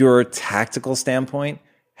pure tactical standpoint,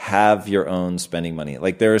 have your own spending money.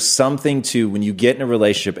 Like there is something to when you get in a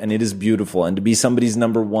relationship and it is beautiful, and to be somebody's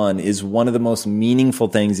number one is one of the most meaningful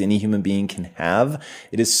things any human being can have.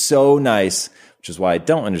 It is so nice, which is why I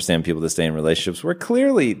don't understand people that stay in relationships where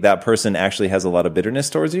clearly that person actually has a lot of bitterness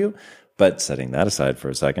towards you. But setting that aside for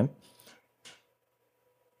a second,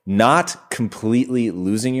 not completely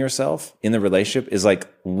losing yourself in the relationship is like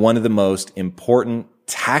one of the most important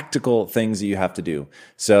tactical things that you have to do.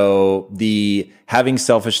 So the having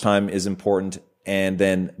selfish time is important. And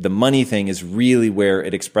then the money thing is really where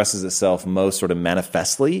it expresses itself most sort of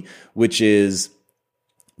manifestly, which is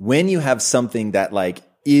when you have something that like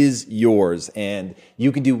is yours and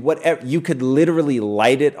you can do whatever, you could literally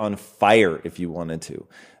light it on fire if you wanted to.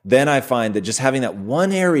 Then I find that just having that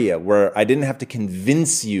one area where I didn't have to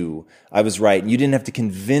convince you I was right, and you didn't have to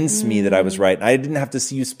convince me that I was right, and I didn't have to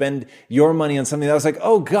see you spend your money on something that was like,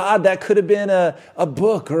 oh God, that could have been a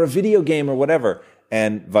book or a video game or whatever,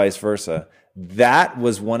 and vice versa. That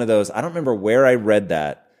was one of those, I don't remember where I read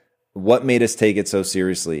that, what made us take it so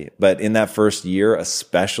seriously, but in that first year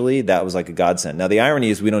especially, that was like a godsend. Now the irony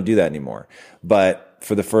is we don't do that anymore, but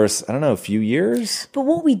for the first, I don't know, a few years. But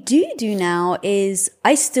what we do now is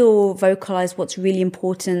I still vocalize what's really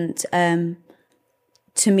important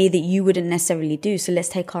to me that you wouldn't necessarily do. So let's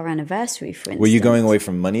take our anniversary, for instance. Were you going away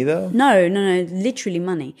from money though? No, literally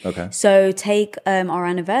money. Okay. So take our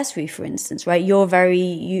anniversary, for instance, right? You're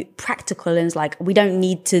very practical and it's like, we don't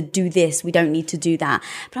need to do this, we don't need to do that.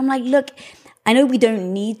 But I'm like, look, I know we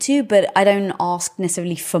don't need to, but I don't ask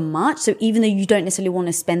necessarily for much. So even though you don't necessarily want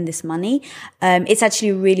to spend this money, it's actually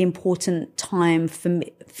a really important time for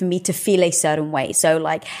me to feel a certain way. So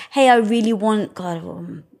like, hey, I really want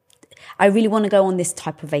to go on this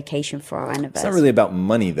type of vacation for our anniversary. It's not really about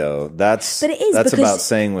money though. That's about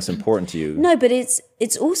saying what's important to you. No, but it's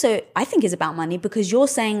also, I think it's about money because you're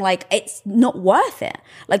saying like, it's not worth it.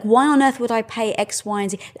 Like why on earth would I pay X, Y,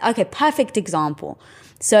 and Z? Okay, perfect example.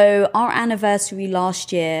 So our anniversary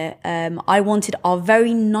last year, I wanted our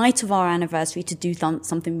very night of our anniversary to do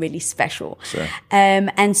something really special. Sure.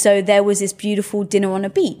 And so there was this beautiful dinner on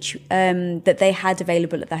a beach that they had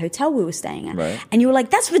available at the hotel we were staying at. Right. And you were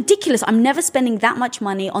like, that's ridiculous. I'm never spending that much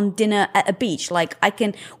money on dinner at a beach. Like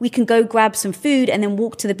we can go grab some food and then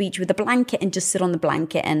walk to the beach with a blanket and just sit on the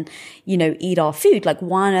blanket and, eat our food. Like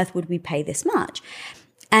why on earth would we pay this much?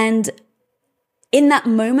 And in that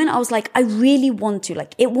moment, I was like, I really want to,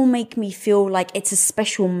 like, it will make me feel like it's a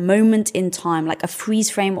special moment in time, like a freeze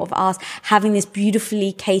frame of us having this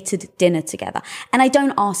beautifully catered dinner together. And I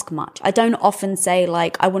don't ask much. I don't often say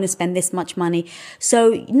like, I want to spend this much money.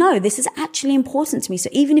 So no, this is actually important to me. So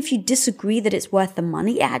even if you disagree that it's worth the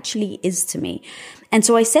money, it actually is to me. And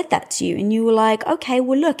so I said that to you and you were like, okay,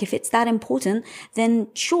 well look, if it's that important, then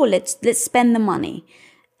sure, let's spend the money.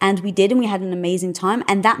 And we did, and we had an amazing time.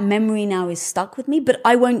 And that memory now is stuck with me, but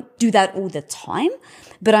I won't do that all the time.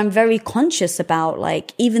 But I'm very conscious about,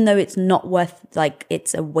 like, even though it's not worth, like,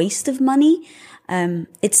 it's a waste of money,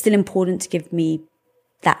 it's still important to give me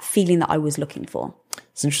that feeling that I was looking for.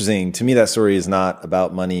 It's interesting. To me, that story is not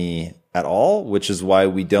about money at all, which is why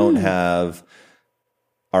we don't have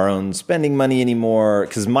our own spending money anymore.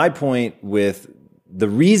 Because my point with the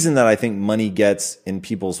reason that I think money gets in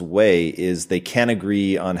people's way is they can't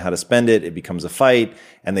agree on how to spend it. It becomes a fight,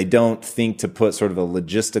 and they don't think to put sort of a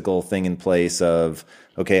logistical thing in place of,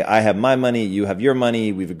 okay, I have my money, you have your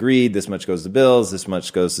money, we've agreed, this much goes to bills, this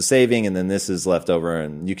much goes to saving, and then this is left over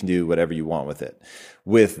and you can do whatever you want with it.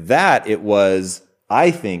 With that, it was,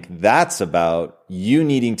 I think that's about you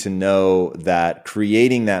needing to know that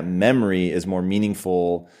creating that memory is more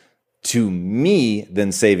meaningful to me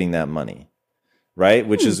than saving that money. Right?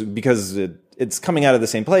 Which is because it's coming out of the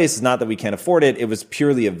same place. It's not that we can't afford it. It was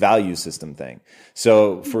purely a value system thing.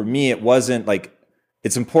 So for me, it wasn't like,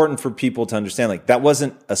 it's important for people to understand, like, that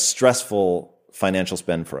wasn't a stressful financial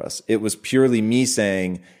spend for us. It was purely me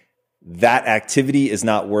saying that activity is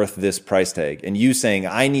not worth this price tag. And you saying,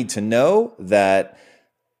 I need to know that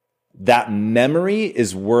that memory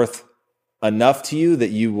is worth enough to you that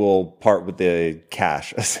you will part with the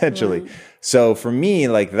cash, essentially. Right. So for me,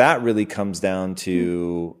 like, that really comes down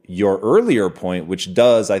to your earlier point, which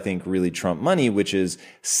does, I think, really trump money, which is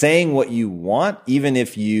saying what you want, even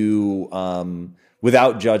if you,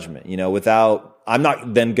 without judgment, I'm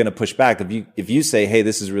not then going to push back. If you say, hey,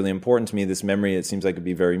 this is really important to me, this memory, it seems like it'd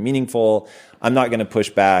be very meaningful, I'm not going to push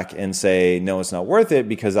back and say, no, it's not worth it,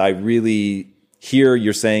 because I really hear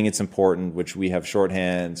you're saying it's important, which we have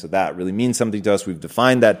shorthand. So that really means something to us. We've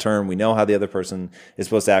defined that term. We know how the other person is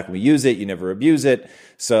supposed to act when we use it. You never abuse it.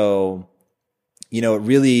 So, it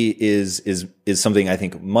really is something I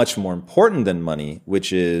think much more important than money,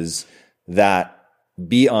 which is that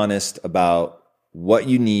be honest about what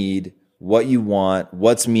you need, what you want,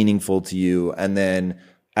 what's meaningful to you. And then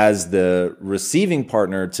as the receiving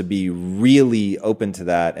partner, to be really open to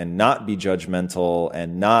that and not be judgmental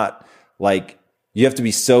and not like, you have to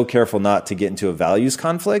be so careful not to get into a values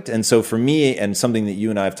conflict. And so for me, and something that you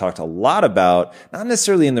and I have talked a lot about, not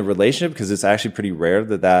necessarily in the relationship, because it's actually pretty rare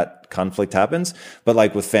that conflict happens, but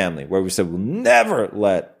like with family, where we said we'll never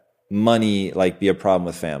let money like be a problem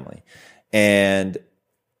with family. And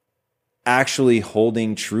actually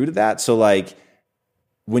holding true to that. So like,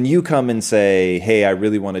 when you come and say, hey, I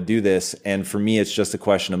really want to do this, and for me, it's just a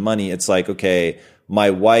question of money, it's like, okay, my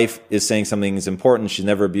wife is saying something is important. She's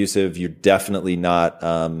never abusive. You're definitely not,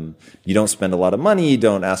 you don't spend a lot of money. You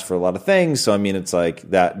don't ask for a lot of things. So, I mean, it's like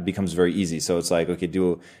that becomes very easy. So it's like, okay,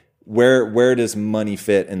 where does money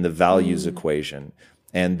fit in the values equation?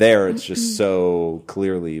 And there it's just so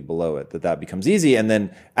clearly below it that becomes easy. And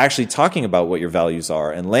then actually talking about what your values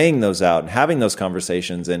are and laying those out and having those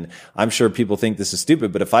conversations. And I'm sure people think this is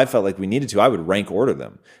stupid, but if I felt like we needed to, I would rank order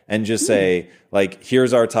them and just say, like,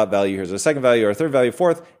 here's our top value, here's our second value, our third value,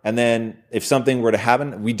 fourth. And then if something were to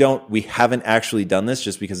happen, we haven't actually done this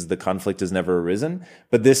just because the conflict has never arisen.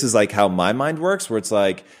 But this is like how my mind works, where it's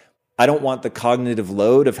like, I don't want the cognitive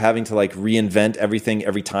load of having to like reinvent everything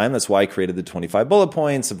every time. That's why I created the 25 bullet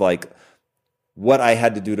points of like what I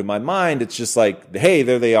had to do to my mind. It's just like, hey,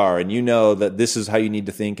 there they are. And you know that this is how you need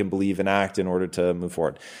to think and believe and act in order to move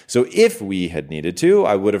forward. So if we had needed to,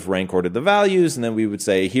 I would have rank ordered the values, and then we would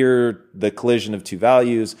say, here, the collision of two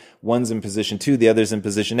values, one's in position 2, the other's in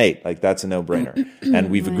position 8. Like, that's a no-brainer. And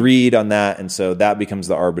we've agreed on that. And so that becomes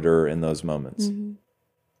the arbiter in those moments. Mm-hmm.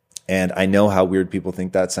 And I know how weird people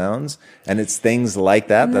think that sounds. And it's things like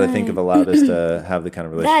that I think have allowed us to have the kind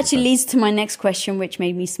of relationship. That actually leads to my next question, which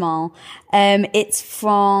made me smile. It's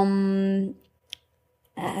from,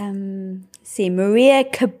 Maria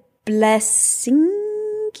Kablesingi?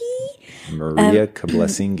 Maria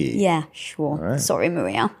Kablesingi. Yeah, sure. Right. Sorry,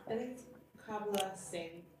 Maria. I think it's Kabla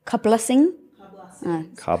Singh. Kabla Singh?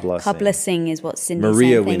 Kabla Singh is what Cindy's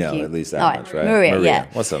Maria, saying. we know you. at least that much, right? Maria, yeah.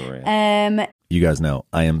 What's up, Maria? You guys know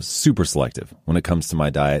I am super selective when it comes to my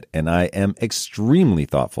diet, and I am extremely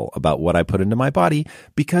thoughtful about what I put into my body,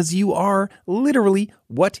 because you are literally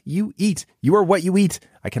what you eat. You are what you eat.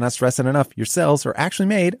 I cannot stress it enough. Your cells are actually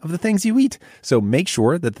made of the things you eat. So make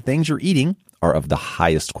sure that the things you're eating are of the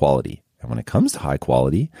highest quality. And when it comes to high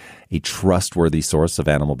quality, a trustworthy source of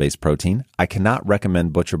animal-based protein, I cannot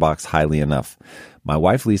recommend ButcherBox highly enough. My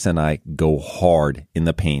wife Lisa and I go hard in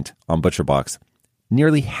the paint on ButcherBox.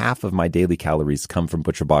 Nearly half of my daily calories come from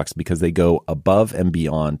ButcherBox because they go above and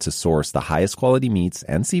beyond to source the highest quality meats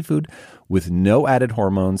and seafood with no added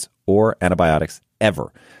hormones or antibiotics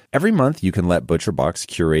ever. Every month, you can let ButcherBox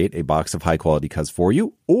curate a box of high-quality cuts for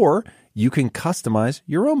you, or you can customize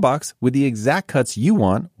your own box with the exact cuts you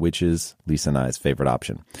want, which is Lisa and I's favorite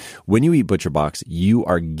option. When you eat ButcherBox, you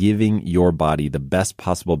are giving your body the best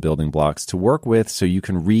possible building blocks to work with so you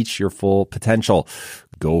can reach your full potential.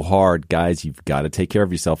 Go hard, guys. You've got to take care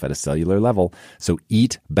of yourself at a cellular level. So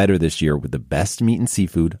eat better this year with the best meat and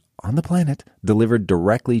seafood on the planet delivered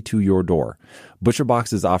directly to your door.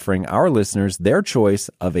 ButcherBox is offering our listeners their choice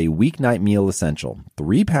of a weeknight meal essential: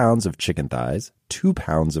 3 pounds of chicken thighs, 2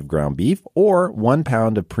 pounds of ground beef, or 1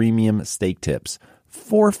 pound of premium steak tips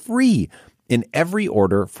for free in every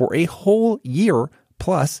order for a whole year.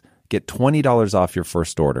 Plus, get $20 off your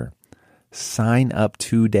first order. Sign up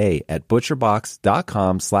today at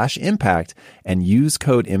butcherbox.com/impact and use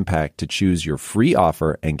code IMPACT to choose your free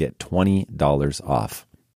offer and get $20 off.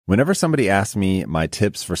 Whenever somebody asks me my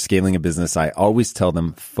tips for scaling a business, I always tell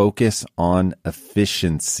them focus on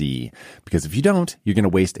efficiency. Because if you don't, you're going to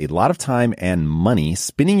waste a lot of time and money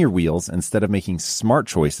spinning your wheels instead of making smart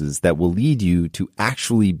choices that will lead you to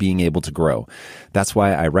actually being able to grow. That's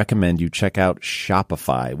why I recommend you check out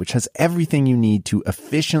Shopify, which has everything you need to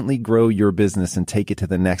efficiently grow your business and take it to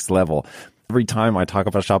the next level. Every time I talk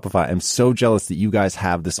about Shopify, I'm so jealous that you guys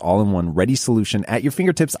have this all-in-one ready solution at your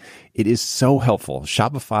fingertips. It is so helpful.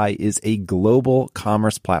 Shopify is a global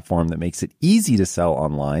commerce platform that makes it easy to sell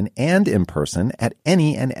online and in person at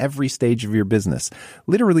any and every stage of your business.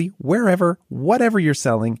 Literally, wherever, whatever you're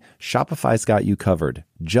selling, Shopify's got you covered,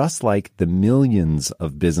 just like the millions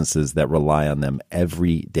of businesses that rely on them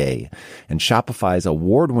every day. And Shopify's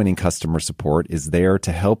award-winning customer support is there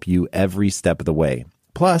to help you every step of the way.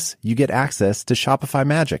 Plus, you get access to Shopify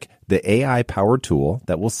Magic, the AI-powered tool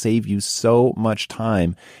that will save you so much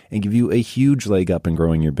time and give you a huge leg up in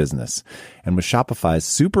growing your business. And with Shopify's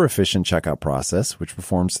super efficient checkout process, which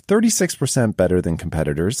performs 36% better than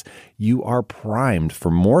competitors, you are primed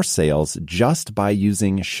for more sales just by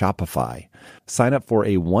using Shopify. Sign up for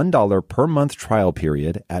a $1 per month trial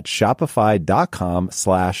period at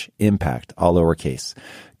shopify.com/impact, all lowercase.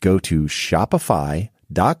 Go to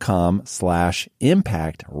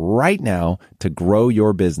shopify.com/impact right now to grow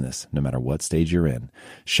your business, no matter what stage you're in.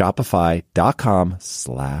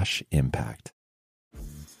 Shopify.com/impact.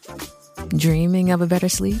 Dreaming of a better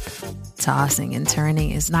sleep? Tossing and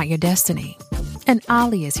turning is not your destiny. And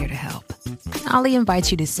Ollie is here to help. Ollie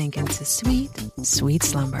invites you to sink into sweet, sweet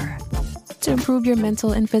slumber to improve your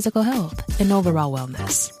mental and physical health and overall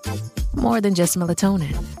wellness. More than just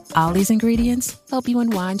melatonin, Ollie's ingredients help you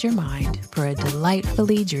unwind your mind for a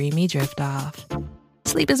delightfully dreamy drift off.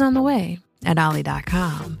 Sleep is on the way at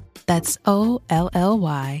Ollie.com. That's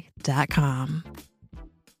OLLY.com.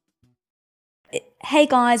 Hey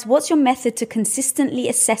guys, what's your method to consistently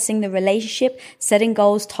assessing the relationship, setting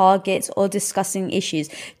goals, targets, or discussing issues?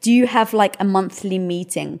 Do you have like a monthly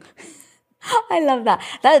meeting? I love that.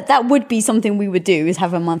 That would be something we would do, is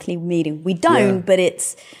have a monthly meeting. We don't, but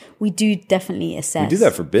we do definitely assess. We do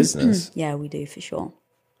that for business. Yeah, we do for sure.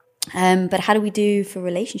 But how do we do for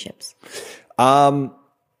relationships?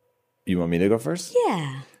 You want me to go first?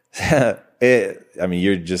 Yeah.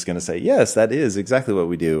 You're just going to say, yes, that is exactly what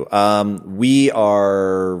we do. We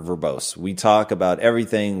are verbose. We talk about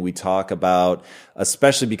everything. We talk about,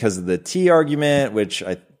 especially because of the tea argument, which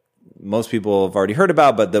most people have already heard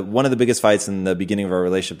about, but one of the biggest fights in the beginning of our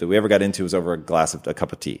relationship that we ever got into was over a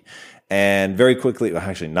cup of tea. And very quickly, well,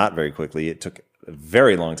 actually not very quickly, it took a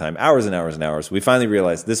very long time, hours and hours and hours. We finally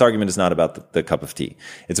realized this argument is not about the cup of tea.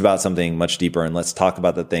 It's about something much deeper, and let's talk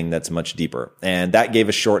about the thing that's much deeper. And that gave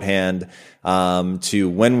us shorthand to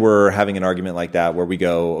when we're having an argument like that, where we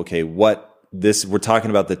go, okay, we're talking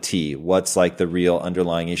about the tea. What's like the real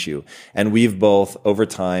underlying issue? And we've both over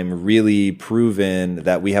time really proven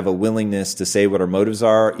that we have a willingness to say what our motives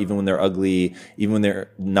are, even when they're ugly, even when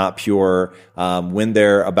they're not pure, when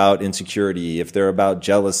they're about insecurity, if they're about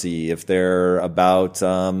jealousy, if they're about,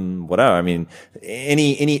 whatever. I mean,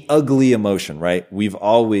 any ugly emotion, right? We've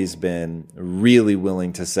always been really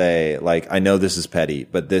willing to say, like, I know this is petty,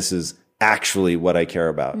 but this is actually what I care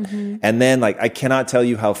about. Mm-hmm. And then I cannot tell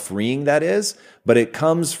you how freeing that is, but it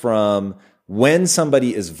comes from when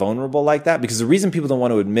somebody is vulnerable like that, because the reason people don't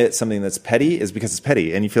want to admit something that's petty is because it's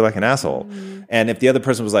petty and you feel like an asshole. Mm-hmm. And if the other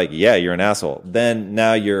person was like, yeah, you're an asshole, then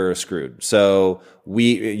now you're screwed. So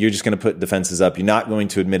you're just going to put defenses up. You're not going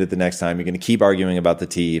to admit it the next time. You're going to keep arguing about the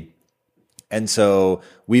tea. And so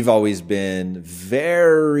we've always been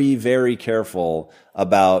very, very careful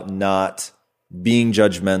about not being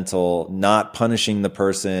judgmental, not punishing the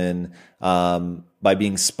person, by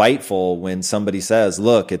being spiteful when somebody says,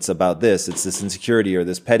 look, it's about this, it's this insecurity or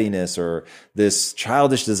this pettiness or this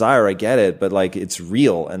childish desire. I get it, but like, it's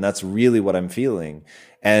real. And that's really what I'm feeling.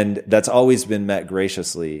 And that's always been met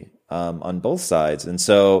graciously, on both sides. And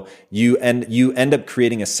so you end up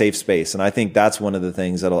creating a safe space. And I think that's one of the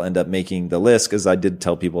things that'll end up making the list, because I did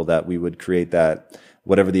tell people that we would create that,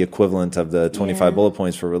 whatever the equivalent of the 25 bullet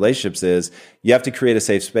points for relationships is. You have to create a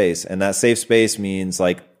safe space. And that safe space means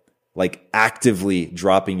like actively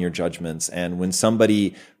dropping your judgments. And when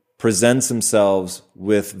somebody presents themselves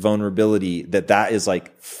with vulnerability, that is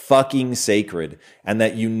like fucking sacred, and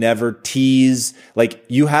that you never tease. Like,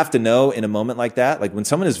 you have to know in a moment like that, like when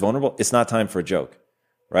someone is vulnerable, it's not time for a joke,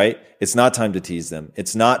 right? It's not time to tease them.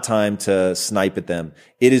 It's not time to snipe at them.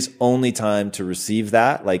 It is only time to receive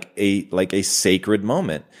that like a sacred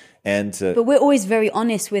moment. But we're always very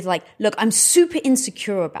honest with like, look, I'm super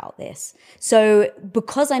insecure about this. So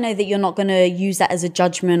because I know that you're not going to use that as a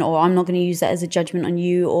judgment, or I'm not going to use that as a judgment on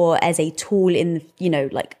you or as a tool in,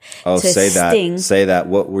 to sting. Say that.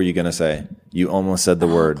 What were you going to say? You almost said the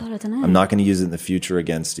word. God, I don't know. I'm not going to use it in the future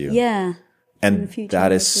against you. Yeah. And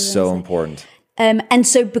that is so important. And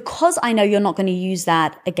so because I know you're not going to use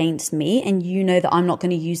that against me, and you know that I'm not going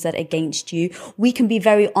to use that against you, we can be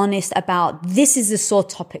very honest about, this is a sore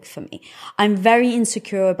topic for me. I'm very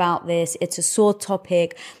insecure about this. It's a sore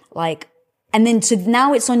topic. And then so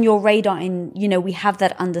now it's on your radar, and, we have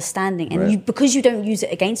that understanding. And because you don't use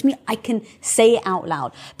it against me, I can say it out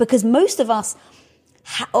loud. Because most of us,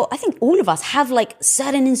 I think all of us have like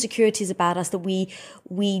certain insecurities about us that we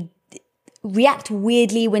react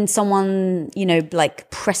weirdly when someone,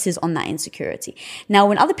 presses on that insecurity. Now,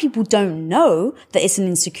 when other people don't know that it's an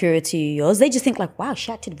insecurity of yours, they just think like, wow,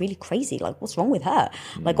 she acted really crazy. Like, what's wrong with her?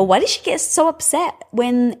 Like, or why did she get so upset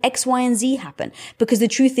when X, Y, and Z happen? Because the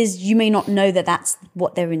truth is, you may not know that that's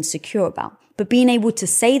what they're insecure about. But being able to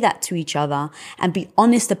say that to each other and be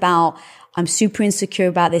honest about, I'm super insecure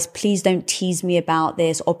about this. Please don't tease me about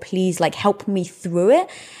this, or please help me through it.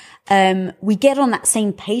 We get on that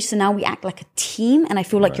same page. So now we act like a team, and I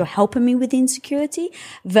feel like you're helping me with the insecurity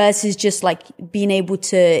versus just being able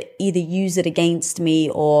to either use it against me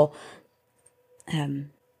or,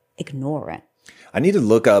 ignore it. I need to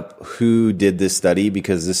look up who did this study,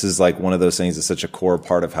 because this is one of those things that's such a core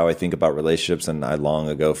part of how I think about relationships. And I long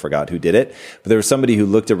ago forgot who did it, but there was somebody who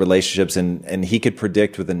looked at relationships and he could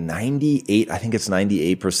predict with a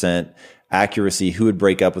 98% accuracy who would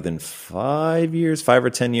break up within 5 or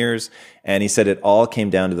 10 years. And he said it all came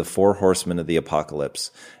down to the 4 horsemen of the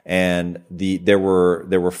apocalypse. And there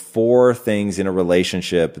were 4 things in a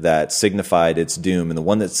relationship that signified its doom. And the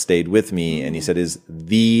one that stayed with me, and he said, is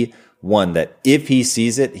the one that if he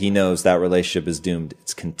sees it, he knows that relationship is doomed.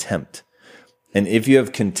 It's contempt. And if you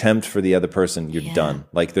have contempt for the other person, you're done.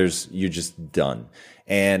 You're just done.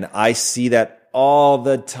 And I see that all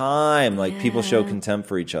the time. People show contempt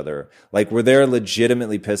for each other. Where they're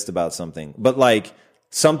legitimately pissed about something, but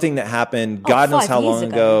something that happened, God knows how long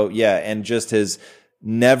ago. Yeah. And just has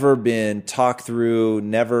never been talked through,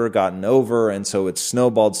 never gotten over. And so it's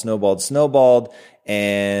snowballed.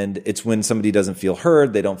 And it's when somebody doesn't feel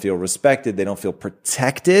heard, they don't feel respected, they don't feel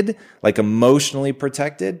protected, emotionally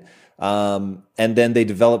protected. And then they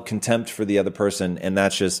develop contempt for the other person. And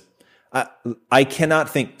that's just, I cannot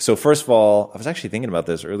think. So first of all, I was actually thinking about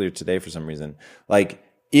this earlier today for some reason.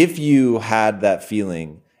 If you had that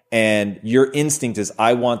feeling and your instinct is,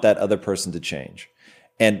 I want that other person to change.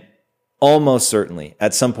 And almost certainly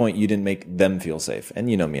at some point you didn't make them feel safe.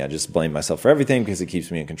 And you know me, I just blame myself for everything because it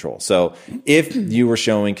keeps me in control. So if you were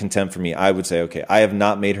showing contempt for me, I would say, okay, I have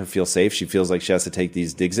not made her feel safe. She feels like she has to take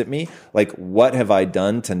these digs at me. What have I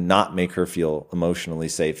done to not make her feel emotionally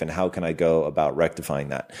safe? And how can I go about rectifying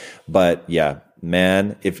that? But yeah,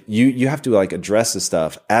 man, if you have to address the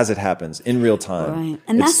stuff as it happens in real time. Right.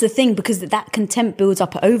 And that's the thing, because that contempt builds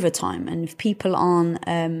up over time. And if people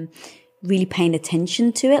aren't, really paying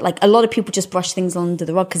attention to it. A lot of people just brush things under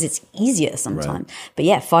the rug because it's easier sometimes. Right. But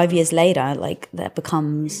yeah, 5 years later, that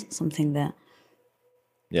becomes something that.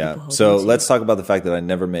 Yeah. So let's talk about the fact that I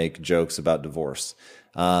never make jokes about divorce.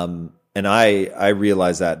 And I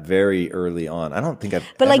realized that very early on. I don't think I've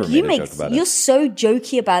ever made a joke about it. You're so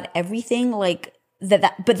jokey about everything,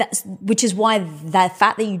 which is why that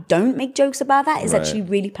fact that you don't make jokes about that is actually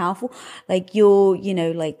really powerful. You're,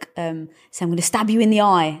 say I'm going to stab you in the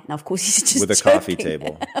eye. Now, of course, he's just with a joking. Coffee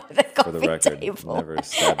table. With a coffee for the record, table. Never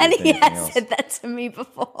stabbed and he has else. said that to me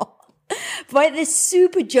before. But they're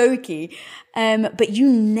super jokey. But you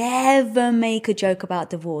never make a joke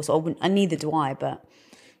about divorce, or neither do I. But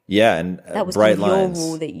yeah, and that was bright kind of your lines.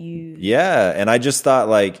 rule that you. Yeah, and I just thought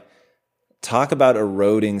talk about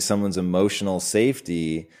eroding someone's emotional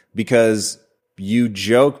safety because you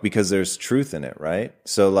joke because there's truth in it, right?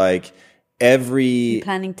 So like You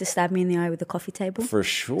planning to stab me in the eye with the coffee table? For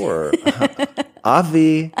sure.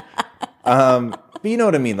 Avi. But you know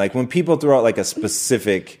what I mean? Like when people throw out like a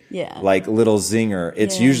specific like little zinger,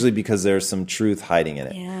 it's usually because there's some truth hiding in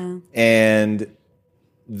it. Yeah. And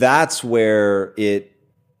that's where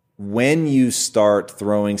when you start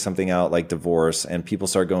throwing something out like divorce and people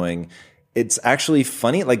start going, it's actually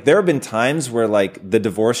funny. Like there have been times where like the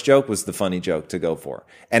divorce joke was the funny joke to go for,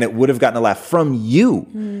 and it would have gotten a laugh from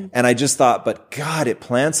you. And I just thought, but God, it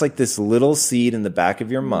plants like this little seed in the back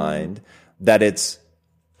of your mind that it's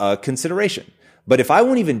a consideration. But if I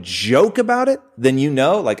won't even joke about it, then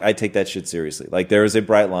like I take that shit seriously. Like there is a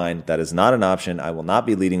bright line. That is not an option. I will not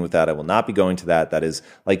be leading with that. I will not be going to that. That is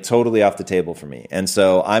like totally off the table for me. And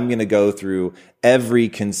so I'm going to go through every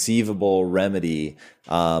conceivable remedy,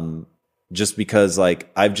 just because like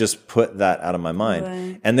I've just put that out of my mind.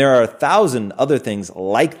 Right. And there are 1,000 other things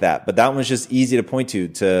like that, but that one's just easy to point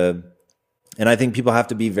to, and I think people have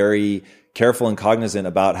to be very careful and cognizant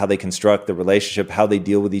about how they construct the relationship, how they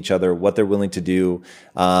deal with each other, what they're willing to do.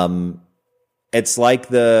 It's like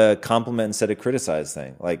the compliment instead of criticize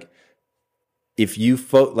thing. Like if you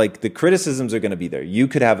like the criticisms are going to be there. You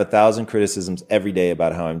could have 1,000 criticisms every day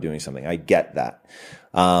about how I'm doing something. I get that.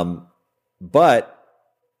 But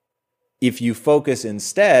if you focus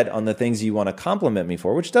instead on the things you want to compliment me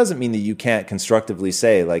for, which doesn't mean that you can't constructively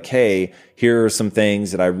say like, hey, here are some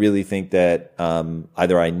things that I really think that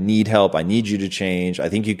either I need help, I need you to change, I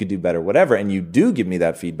think you could do better, whatever. And you do give me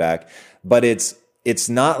that feedback, but it's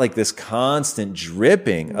not like this constant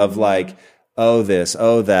dripping of like, oh this,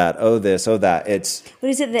 oh that, oh this, oh that. It's what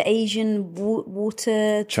is it? The Asian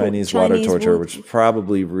water Chinese water torture, which is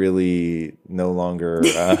probably really no longer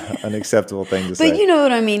an acceptable thing to say. But you know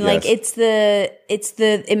what I mean? Yes. Like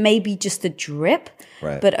it may be just a drip,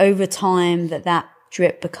 right? But over time, that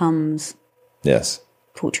drip becomes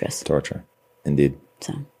torture, indeed.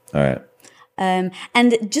 So all right. And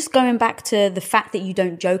just going back to the fact that you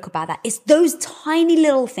don't joke about that, it's those tiny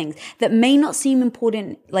little things that may not seem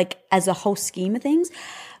important, like as a whole scheme of things,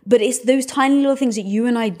 but it's those tiny little things that you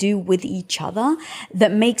and I do with each other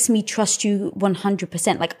that makes me trust you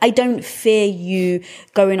 100%. Like I don't fear you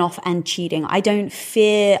going off and cheating. I don't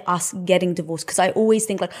fear us getting divorced because I always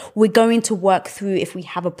think like we're going to work through, if we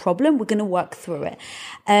have a problem, we're going to work through it.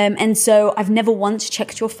 And so I've never once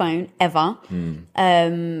checked your phone ever.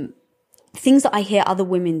 Things that I hear other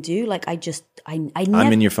women do, like I never...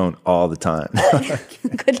 I'm in your phone all the time.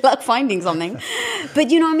 Good luck finding something.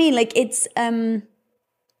 But you know what I mean? Like it's...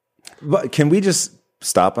 But can we just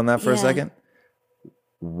stop on that for a second?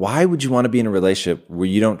 Why would you want to be in a relationship where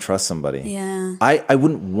you don't trust somebody? Yeah. I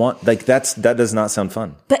wouldn't want... Like that does not sound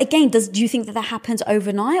fun. But again, do you think that happens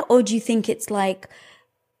overnight? Or do you think it's like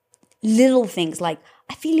little things like...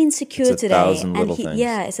 I feel insecure it's today. 1,000 little things.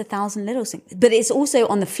 Yeah, it's 1,000 little things. But it's also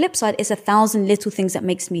on the flip side, it's 1,000 little things that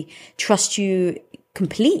makes me trust you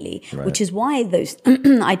completely, right. Which is why those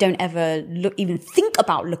I don't ever even think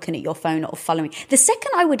about looking at your phone or following. The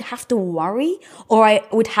second I would have to worry, or I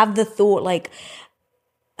would have the thought like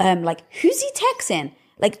who's he texting?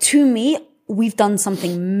 Like to me, we've done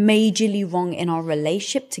something majorly wrong in our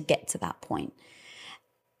relationship to get to that point.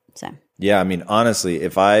 So. Yeah, I mean, honestly,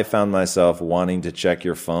 if I found myself wanting to check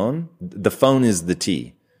your phone, the phone is the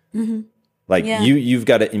T. Mm-hmm. Like you've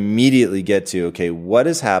got to immediately get to, okay, what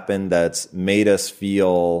has happened that's made us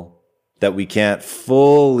feel that we can't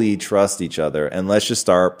fully trust each other, and let's just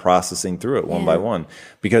start processing through it one by one.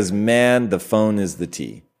 Because man, the phone is the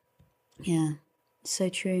T. Yeah, so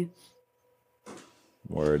true.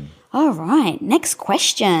 Word. All right, next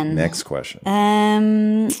question.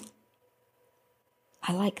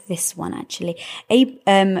 I like this one actually.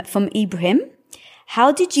 From Ibrahim.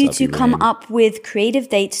 How did you two come up with creative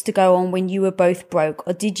dates to go on when you were both broke?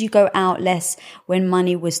 Or did you go out less when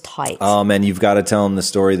money was tight? Oh man, you've got to tell him the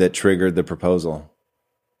story that triggered the proposal.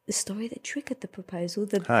 The story that triggered the proposal?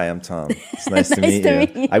 Hi, I'm Tom. It's nice to meet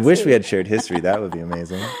you. I wish we had shared history. That would be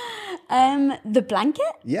amazing. The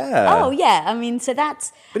blanket? Yeah. Oh, yeah. I mean, so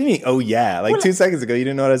that's... What do you mean, oh, yeah? Like 2 seconds ago, you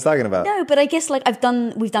didn't know what I was talking about. No, but I guess like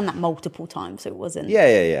we've done that multiple times, so it wasn't...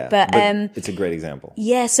 Yeah. But it's a great example.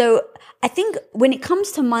 Yeah, so I think when it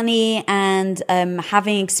comes to money and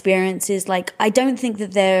having experiences, like I don't think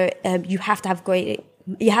that you have to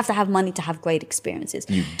have money to have great experiences.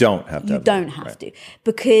 You don't have to. You don't have to.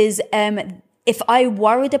 Because... if I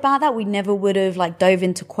worried about that, we never would have like dove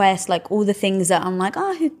into Quest, like all the things that I'm like,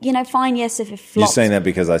 fine, yes, if it flops. You're saying that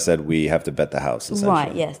because I said we have to bet the house, essentially.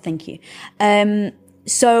 Right, yes, thank you.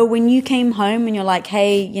 So when you came home and you're like,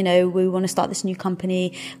 hey, you know, we want to start this new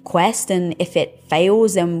company, Quest, and if it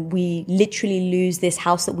fails, then we literally lose this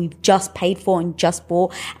house that we've just paid for and just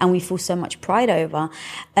bought, and we feel so much pride over.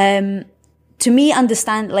 To me,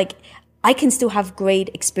 understand, like, I can still have great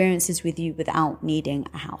experiences with you without needing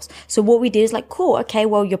a house. So what we did is like, cool, okay,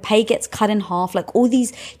 well, your pay gets cut in half, like all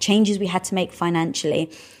these changes we had to make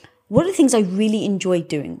financially. What are the things I really enjoy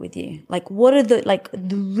doing with you? Like, what are the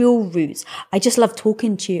real roots? I just love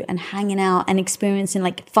talking to you and hanging out and experiencing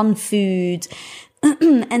like fun food.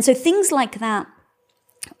 And so things like that,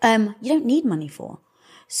 you don't need money for.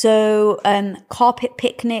 So, carpet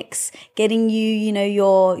picnics, getting you know,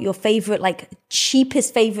 your favorite, like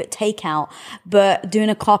cheapest favorite takeout, but doing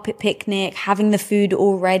a carpet picnic, having the food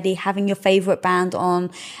all ready, having your favorite band on,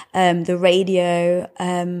 the radio,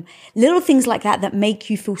 little things like that make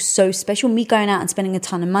you feel so special. Me going out and spending a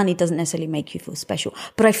ton of money doesn't necessarily make you feel special,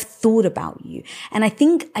 but I've thought about you. And I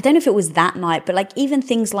don't know if it was that night, but like even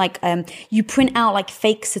things like, you print out like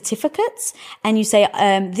fake certificates and you say,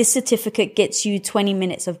 this certificate gets you 20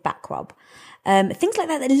 minutes of back rub. Things like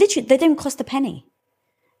that literally, they don't cost a penny.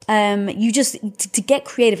 You just, to get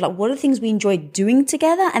creative, like what are the things we enjoy doing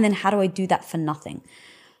together? And then how do I do that for nothing?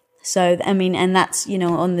 So, I mean, and that's, you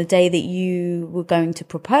know, on the day that you were going to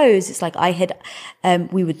propose, it's like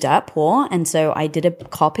we were dirt poor. And so I did a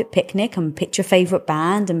carpet picnic and picked your favorite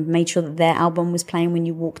band and made sure that their album was playing when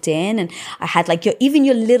you walked in. And I had like even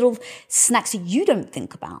your little snacks that you don't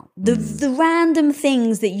think about, the random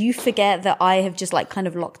things that you forget that I have just like kind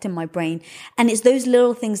of locked in my brain. And it's those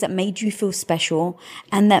little things that made you feel special.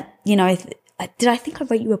 And that, you know, I think I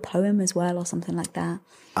wrote you a poem as well or something like that?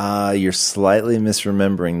 You're slightly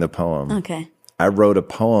misremembering the poem. Okay. I wrote a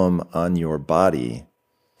poem on your body.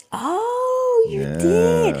 Oh, you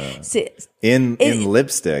did. So in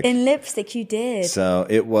lipstick. In lipstick, you did. So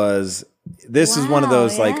it was, this is one of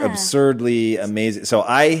those like absurdly amazing. So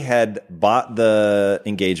I had bought the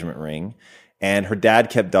engagement ring and her dad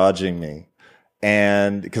kept dodging me.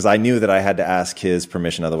 And because I knew that I had to ask his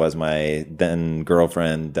permission, otherwise my then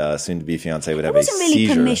girlfriend, soon to be fiance, would have a seizure. It wasn't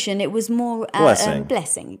really permission; it was more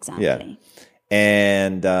blessing. Exactly. Yeah.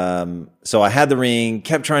 And so I had the ring,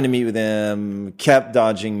 kept trying to meet with him, kept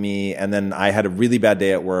dodging me, and then I had a really bad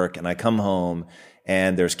day at work, and I come home,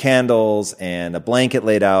 and there's candles and a blanket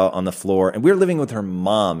laid out on the floor, and we were living with her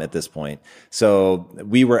mom at this point, so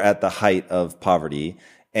we were at the height of poverty.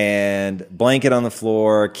 And blanket on the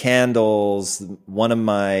floor, candles, one of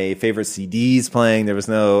my favorite CDs playing. There was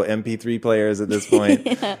no MP3 players at this point.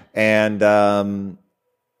 Yeah.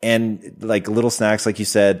 And like little snacks, like you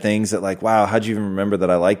said, things that like, wow, how'd you even remember that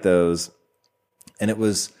I like those? And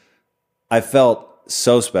I felt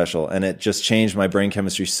so special, and it just changed my brain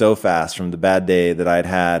chemistry so fast from the bad day that I'd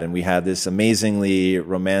had. And we had this amazingly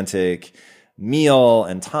romantic meal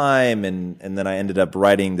and time, and then I ended up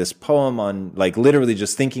writing this poem on, like, literally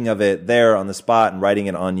just thinking of it there on the spot and writing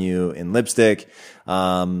it on you in lipstick.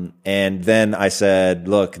 And then I said,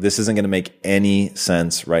 look, this isn't going to make any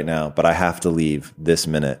sense right now, but I have to leave this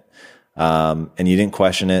minute. And you didn't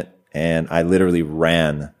question it, and I literally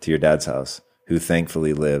ran to your dad's house, who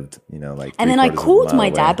thankfully lived, you know, like. And then I called my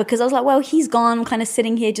dad because I was like, well, he's gone, kind of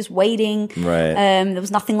sitting here just waiting. Right. There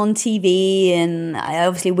was nothing on TV. And I,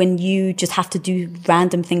 obviously, when you just have to do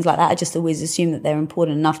random things like that, I just always assume that they're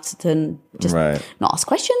important enough to just not ask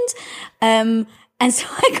questions. And so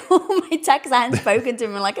I called my dad because I hadn't spoken to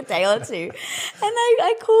him in like a day or two. And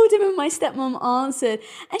I called him and my stepmom answered.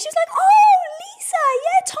 And she was like, oh, Lisa,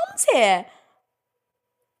 yeah, Tom's here.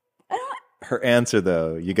 And I'm like, her answer,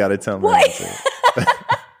 though, you got to tell me. Her answer. So I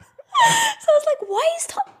was like, why is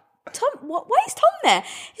Tom there?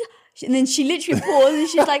 And then she literally paused and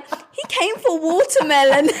she's like, he came for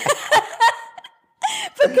watermelon.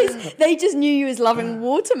 Because they just knew you was loving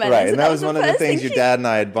watermelon. Right, and that was one of the things your dad and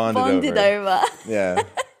I had bonded over. Yeah,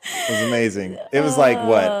 it was amazing. It was like,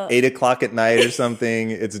 what, 8 o'clock at night or something?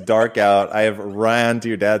 It's dark out. I have ran to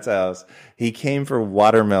your dad's house. He came for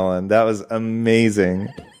watermelon. That was amazing.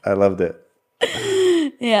 I loved it.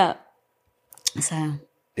 Yeah.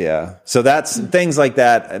 So that's things like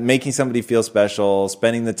that, making somebody feel special,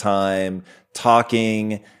 spending the time,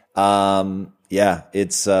 talking. It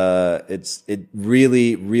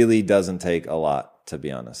really, really doesn't take a lot, to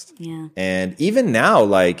be honest. Yeah. And even now,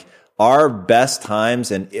 like, our best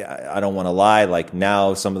times, and I don't want to lie, like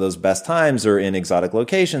now some of those best times are in exotic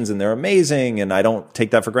locations and they're amazing, and I don't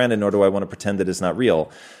take that for granted, nor do I want to pretend that it's not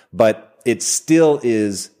real. But it still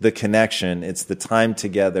is the connection. It's the time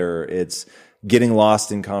together. It's getting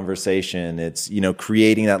lost in conversation. It's, you know,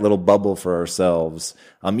 creating that little bubble for ourselves.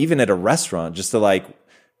 Even at a restaurant, just to like,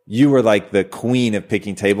 you were like the queen of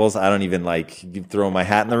picking tables. I don't even like throw my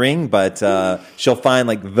hat in the ring, but she'll find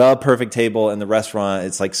like the perfect table in the restaurant.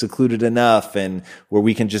 It's like secluded enough and where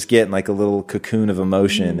we can just get in like a little cocoon of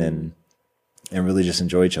emotion and really just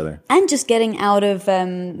enjoy each other. And just getting out of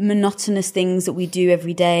monotonous things that we do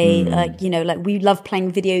every day. Like, like we love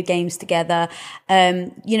playing video games together.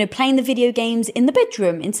 Playing the video games in the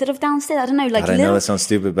bedroom instead of downstairs. I don't know. Like, I know it sounds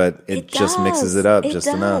stupid, but it just mixes it up just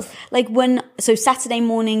enough. Like so Saturday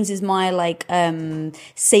mornings is my like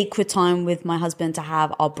sacred time with my husband to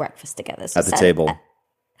have our breakfast together. So at the table.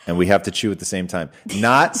 And we have to chew at the same time.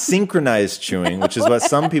 Not synchronized chewing, which is what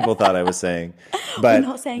some people thought I was saying. But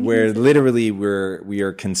we're literally, we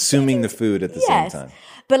are consuming the food at the same time.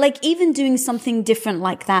 But like even doing something different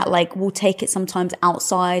like that, like we'll take it sometimes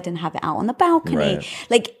outside and have it out on the balcony. Right.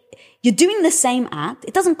 Like you're doing the same act.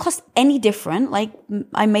 It doesn't cost any different. Like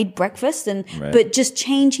I made breakfast but just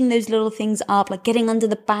changing those little things up, like getting under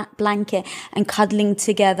the blanket and cuddling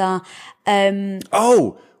together.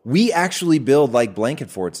 We actually build like blanket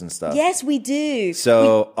forts and stuff. Yes, we do.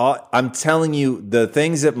 So I'm telling you, the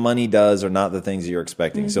things that money does are not the things that you're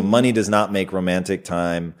expecting. So money does not make romantic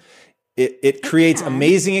time. It creates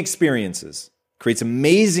amazing experiences.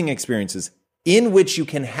 In which you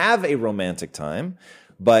can have a romantic time.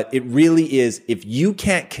 But it really is, if you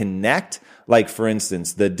can't connect, like for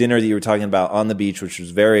instance, the dinner that you were talking about on the beach, which was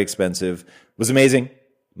very expensive, was amazing.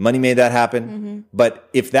 Money made that happen. But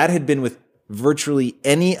if that had been with virtually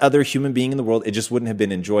any other human being in the world, it just wouldn't have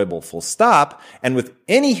been enjoyable, full stop. And with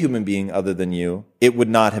any human being other than you, it would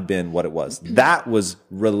not have been what it was. That was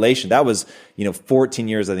relation. That was, 14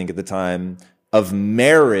 years, I think, at the time of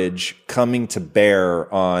marriage coming to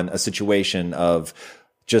bear on a situation of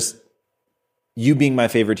just you being my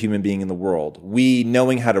favorite human being in the world. We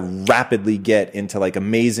knowing how to rapidly get into like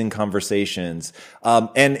amazing conversations.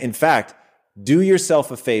 And in fact, do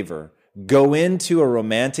yourself a favor. Go into a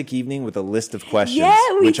romantic evening with a list of questions. Yeah,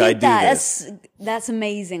 we which did I do that. this. That's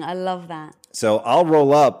amazing. I love that. So I'll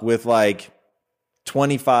roll up with like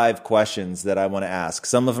 25 questions that I want to ask.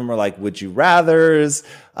 Some of them are like, would you rathers?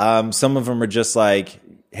 Some of them are just like,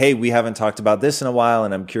 hey, we haven't talked about this in a while,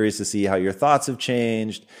 and I'm curious to see how your thoughts have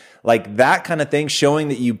changed. Like that kind of thing, showing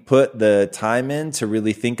that you put the time in to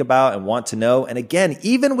really think about and want to know. And again,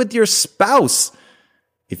 even with your spouse,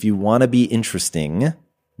 if you want to be interesting,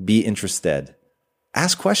 be interested.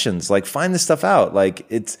 Ask questions. Like find this stuff out. Like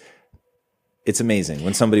it's amazing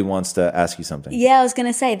when somebody wants to ask you something. Yeah, I was going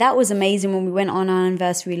to say that was amazing when we went on our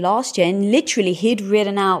anniversary last year, and literally he'd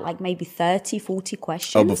written out like maybe 30, 40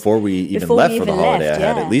 questions. Oh, before we even left for the holiday, I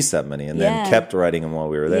had at least that many, and then kept writing them while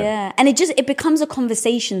we were there. Yeah, and it becomes a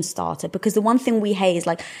conversation starter, because the one thing we hate is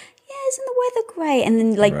like, isn't the weather great? And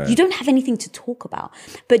then like you don't have anything to talk about.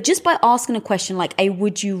 But just by asking a question like, a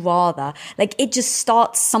would you rather, like it just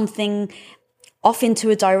starts something off into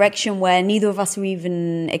a direction where neither of us are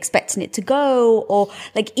even expecting it to go. Or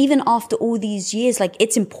like even after all these years, like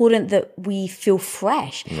it's important that we feel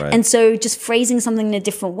fresh. Right. And so just phrasing something in a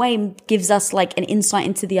different way gives us like an insight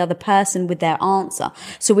into the other person with their answer.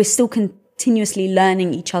 So we're still continuously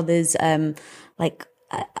learning each other's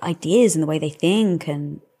ideas and the way they think,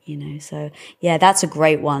 and so yeah, that's a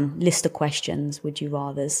great one. List of questions, would you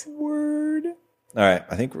rathers. Word. All right,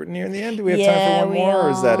 I think we're near the end. Do we have time for one more, or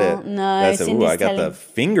is that it? No, that's it. Ooh, I got the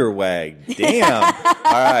finger wag. Damn. All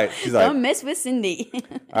right. She's like, don't mess with Cindy.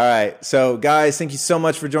 All right. So guys, thank you so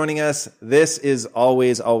much for joining us. This is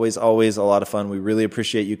always, always, always a lot of fun. We really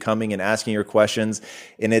appreciate you coming and asking your questions.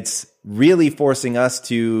 And it's really forcing us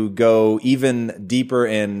to go even deeper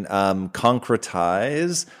and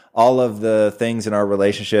concretize all of the things in our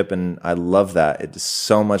relationship. And I love that. It's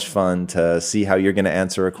so much fun to see how you're going to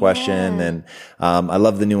answer a question. Yeah. And I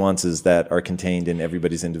love the nuances that are contained in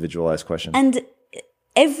everybody's individualized question. And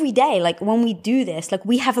every day, like when we do this, like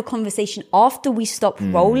we have a conversation after we stop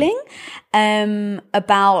rolling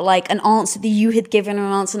about like an answer that you had given or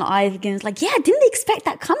an answer that I had given. It's like, yeah, didn't expect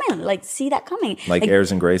that coming. Like, see that coming. Like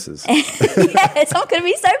airs and graces. Yes, I'm going to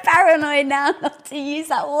be so paranoid now not to use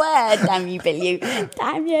that word. Damn you, Billy.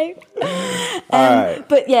 Damn you. Right.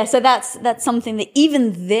 But yeah, so that's something that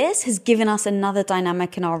even this has given us another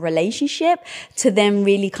dynamic in our relationship to then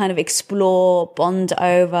really kind of explore, bond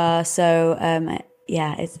over. So,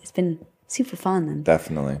 yeah, it's been super fun. And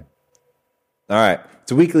definitely. All right.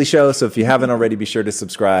 It's a weekly show, so if you haven't already, be sure to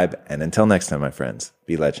subscribe. And until next time, my friends,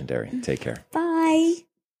 be legendary. Take care. Bye.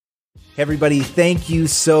 Hey everybody, thank you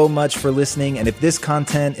so much for listening. And if this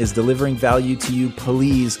content is delivering value to you,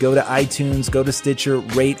 please go to iTunes, go to Stitcher,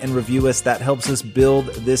 rate and review us. That helps us build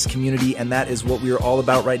this community. And that is what we are all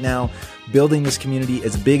about right now. Building this community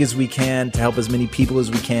as big as we can to help as many people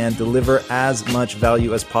as we can, deliver as much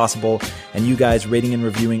value as possible. And you guys rating and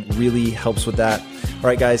reviewing really helps with that. All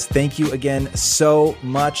right, guys, thank you again so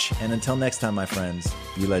much. And until next time, my friends,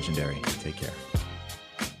 be legendary. Take care.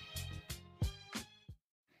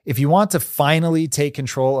 If you want to finally take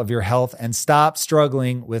control of your health and stop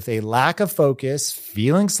struggling with a lack of focus,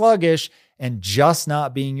 feeling sluggish, and just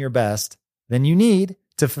not being your best, then you need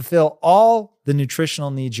to fulfill all the nutritional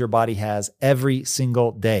needs your body has every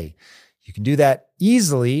single day. You can do that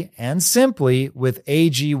easily and simply with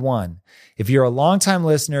AG1. If you're a longtime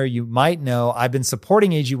listener, you might know I've been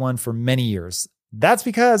supporting AG1 for many years. That's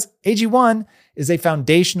because AG1 is a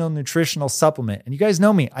foundational nutritional supplement. And you guys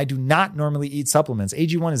know me, I do not normally eat supplements.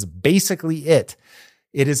 AG1 is basically it.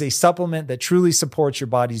 It is a supplement that truly supports your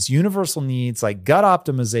body's universal needs like gut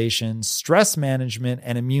optimization, stress management,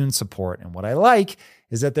 and immune support. And what I like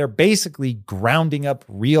is that they're basically grounding up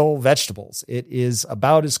real vegetables. It is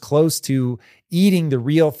about as close to eating the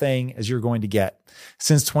real thing as you're going to get.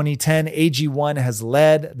 Since 2010, AG1 has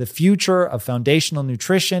led the future of foundational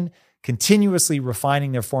nutrition, continuously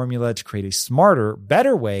refining their formula to create a smarter,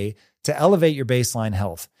 better way to elevate your baseline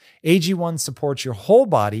health. AG1 supports your whole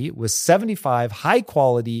body with 75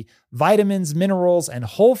 high-quality vitamins, minerals, and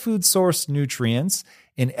whole food source nutrients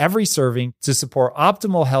in every serving to support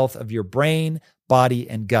optimal health of your brain, body,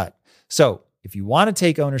 and gut. So if you want to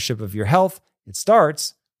take ownership of your health, it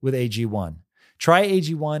starts with AG1. Try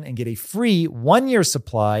AG1 and get a free 1-year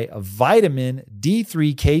supply of vitamin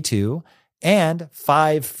D3K2 and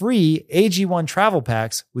 5 free AG1 travel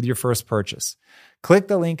packs with your first purchase. Click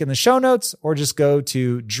the link in the show notes or just go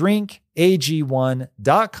to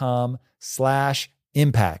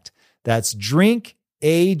drinkag1.com/impact. That's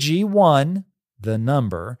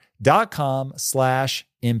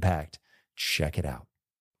drinkag1.com/impact. Check it out.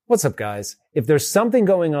 What's up, guys? If there's something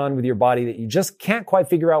going on with your body that you just can't quite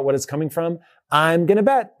figure out what it's coming from, I'm going to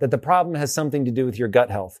bet that the problem has something to do with your gut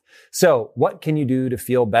health. So what can you do to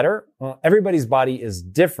feel better? Well, everybody's body is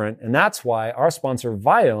different, and that's why our sponsor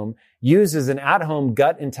Viome uses an at-home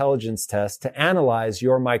gut intelligence test to analyze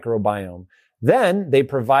your microbiome. Then they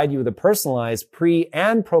provide you with a personalized pre-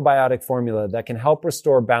 and probiotic formula that can help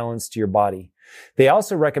restore balance to your body. They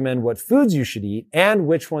also recommend what foods you should eat and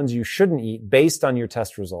which ones you shouldn't eat based on your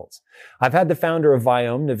test results. I've had the founder of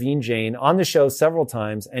Viome, Naveen Jain, on the show several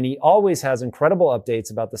times, and he always has incredible updates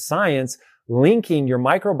about the science linking your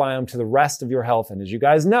microbiome to the rest of your health. And as you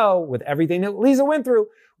guys know, with everything that Lisa went through,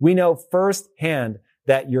 we know firsthand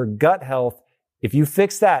that your gut health, if you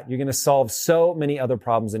fix that, you're going to solve so many other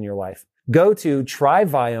problems in your life. Go to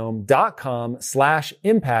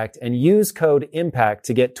tryviome.com/impact and use code IMPACT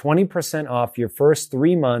to get 20% off your first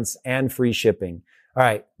 3 months and free shipping. All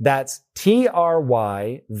right. That's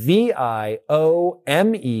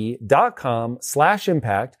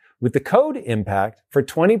tryviome.com/impact with the code IMPACT for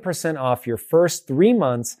 20% off your first 3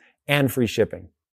 months and free shipping.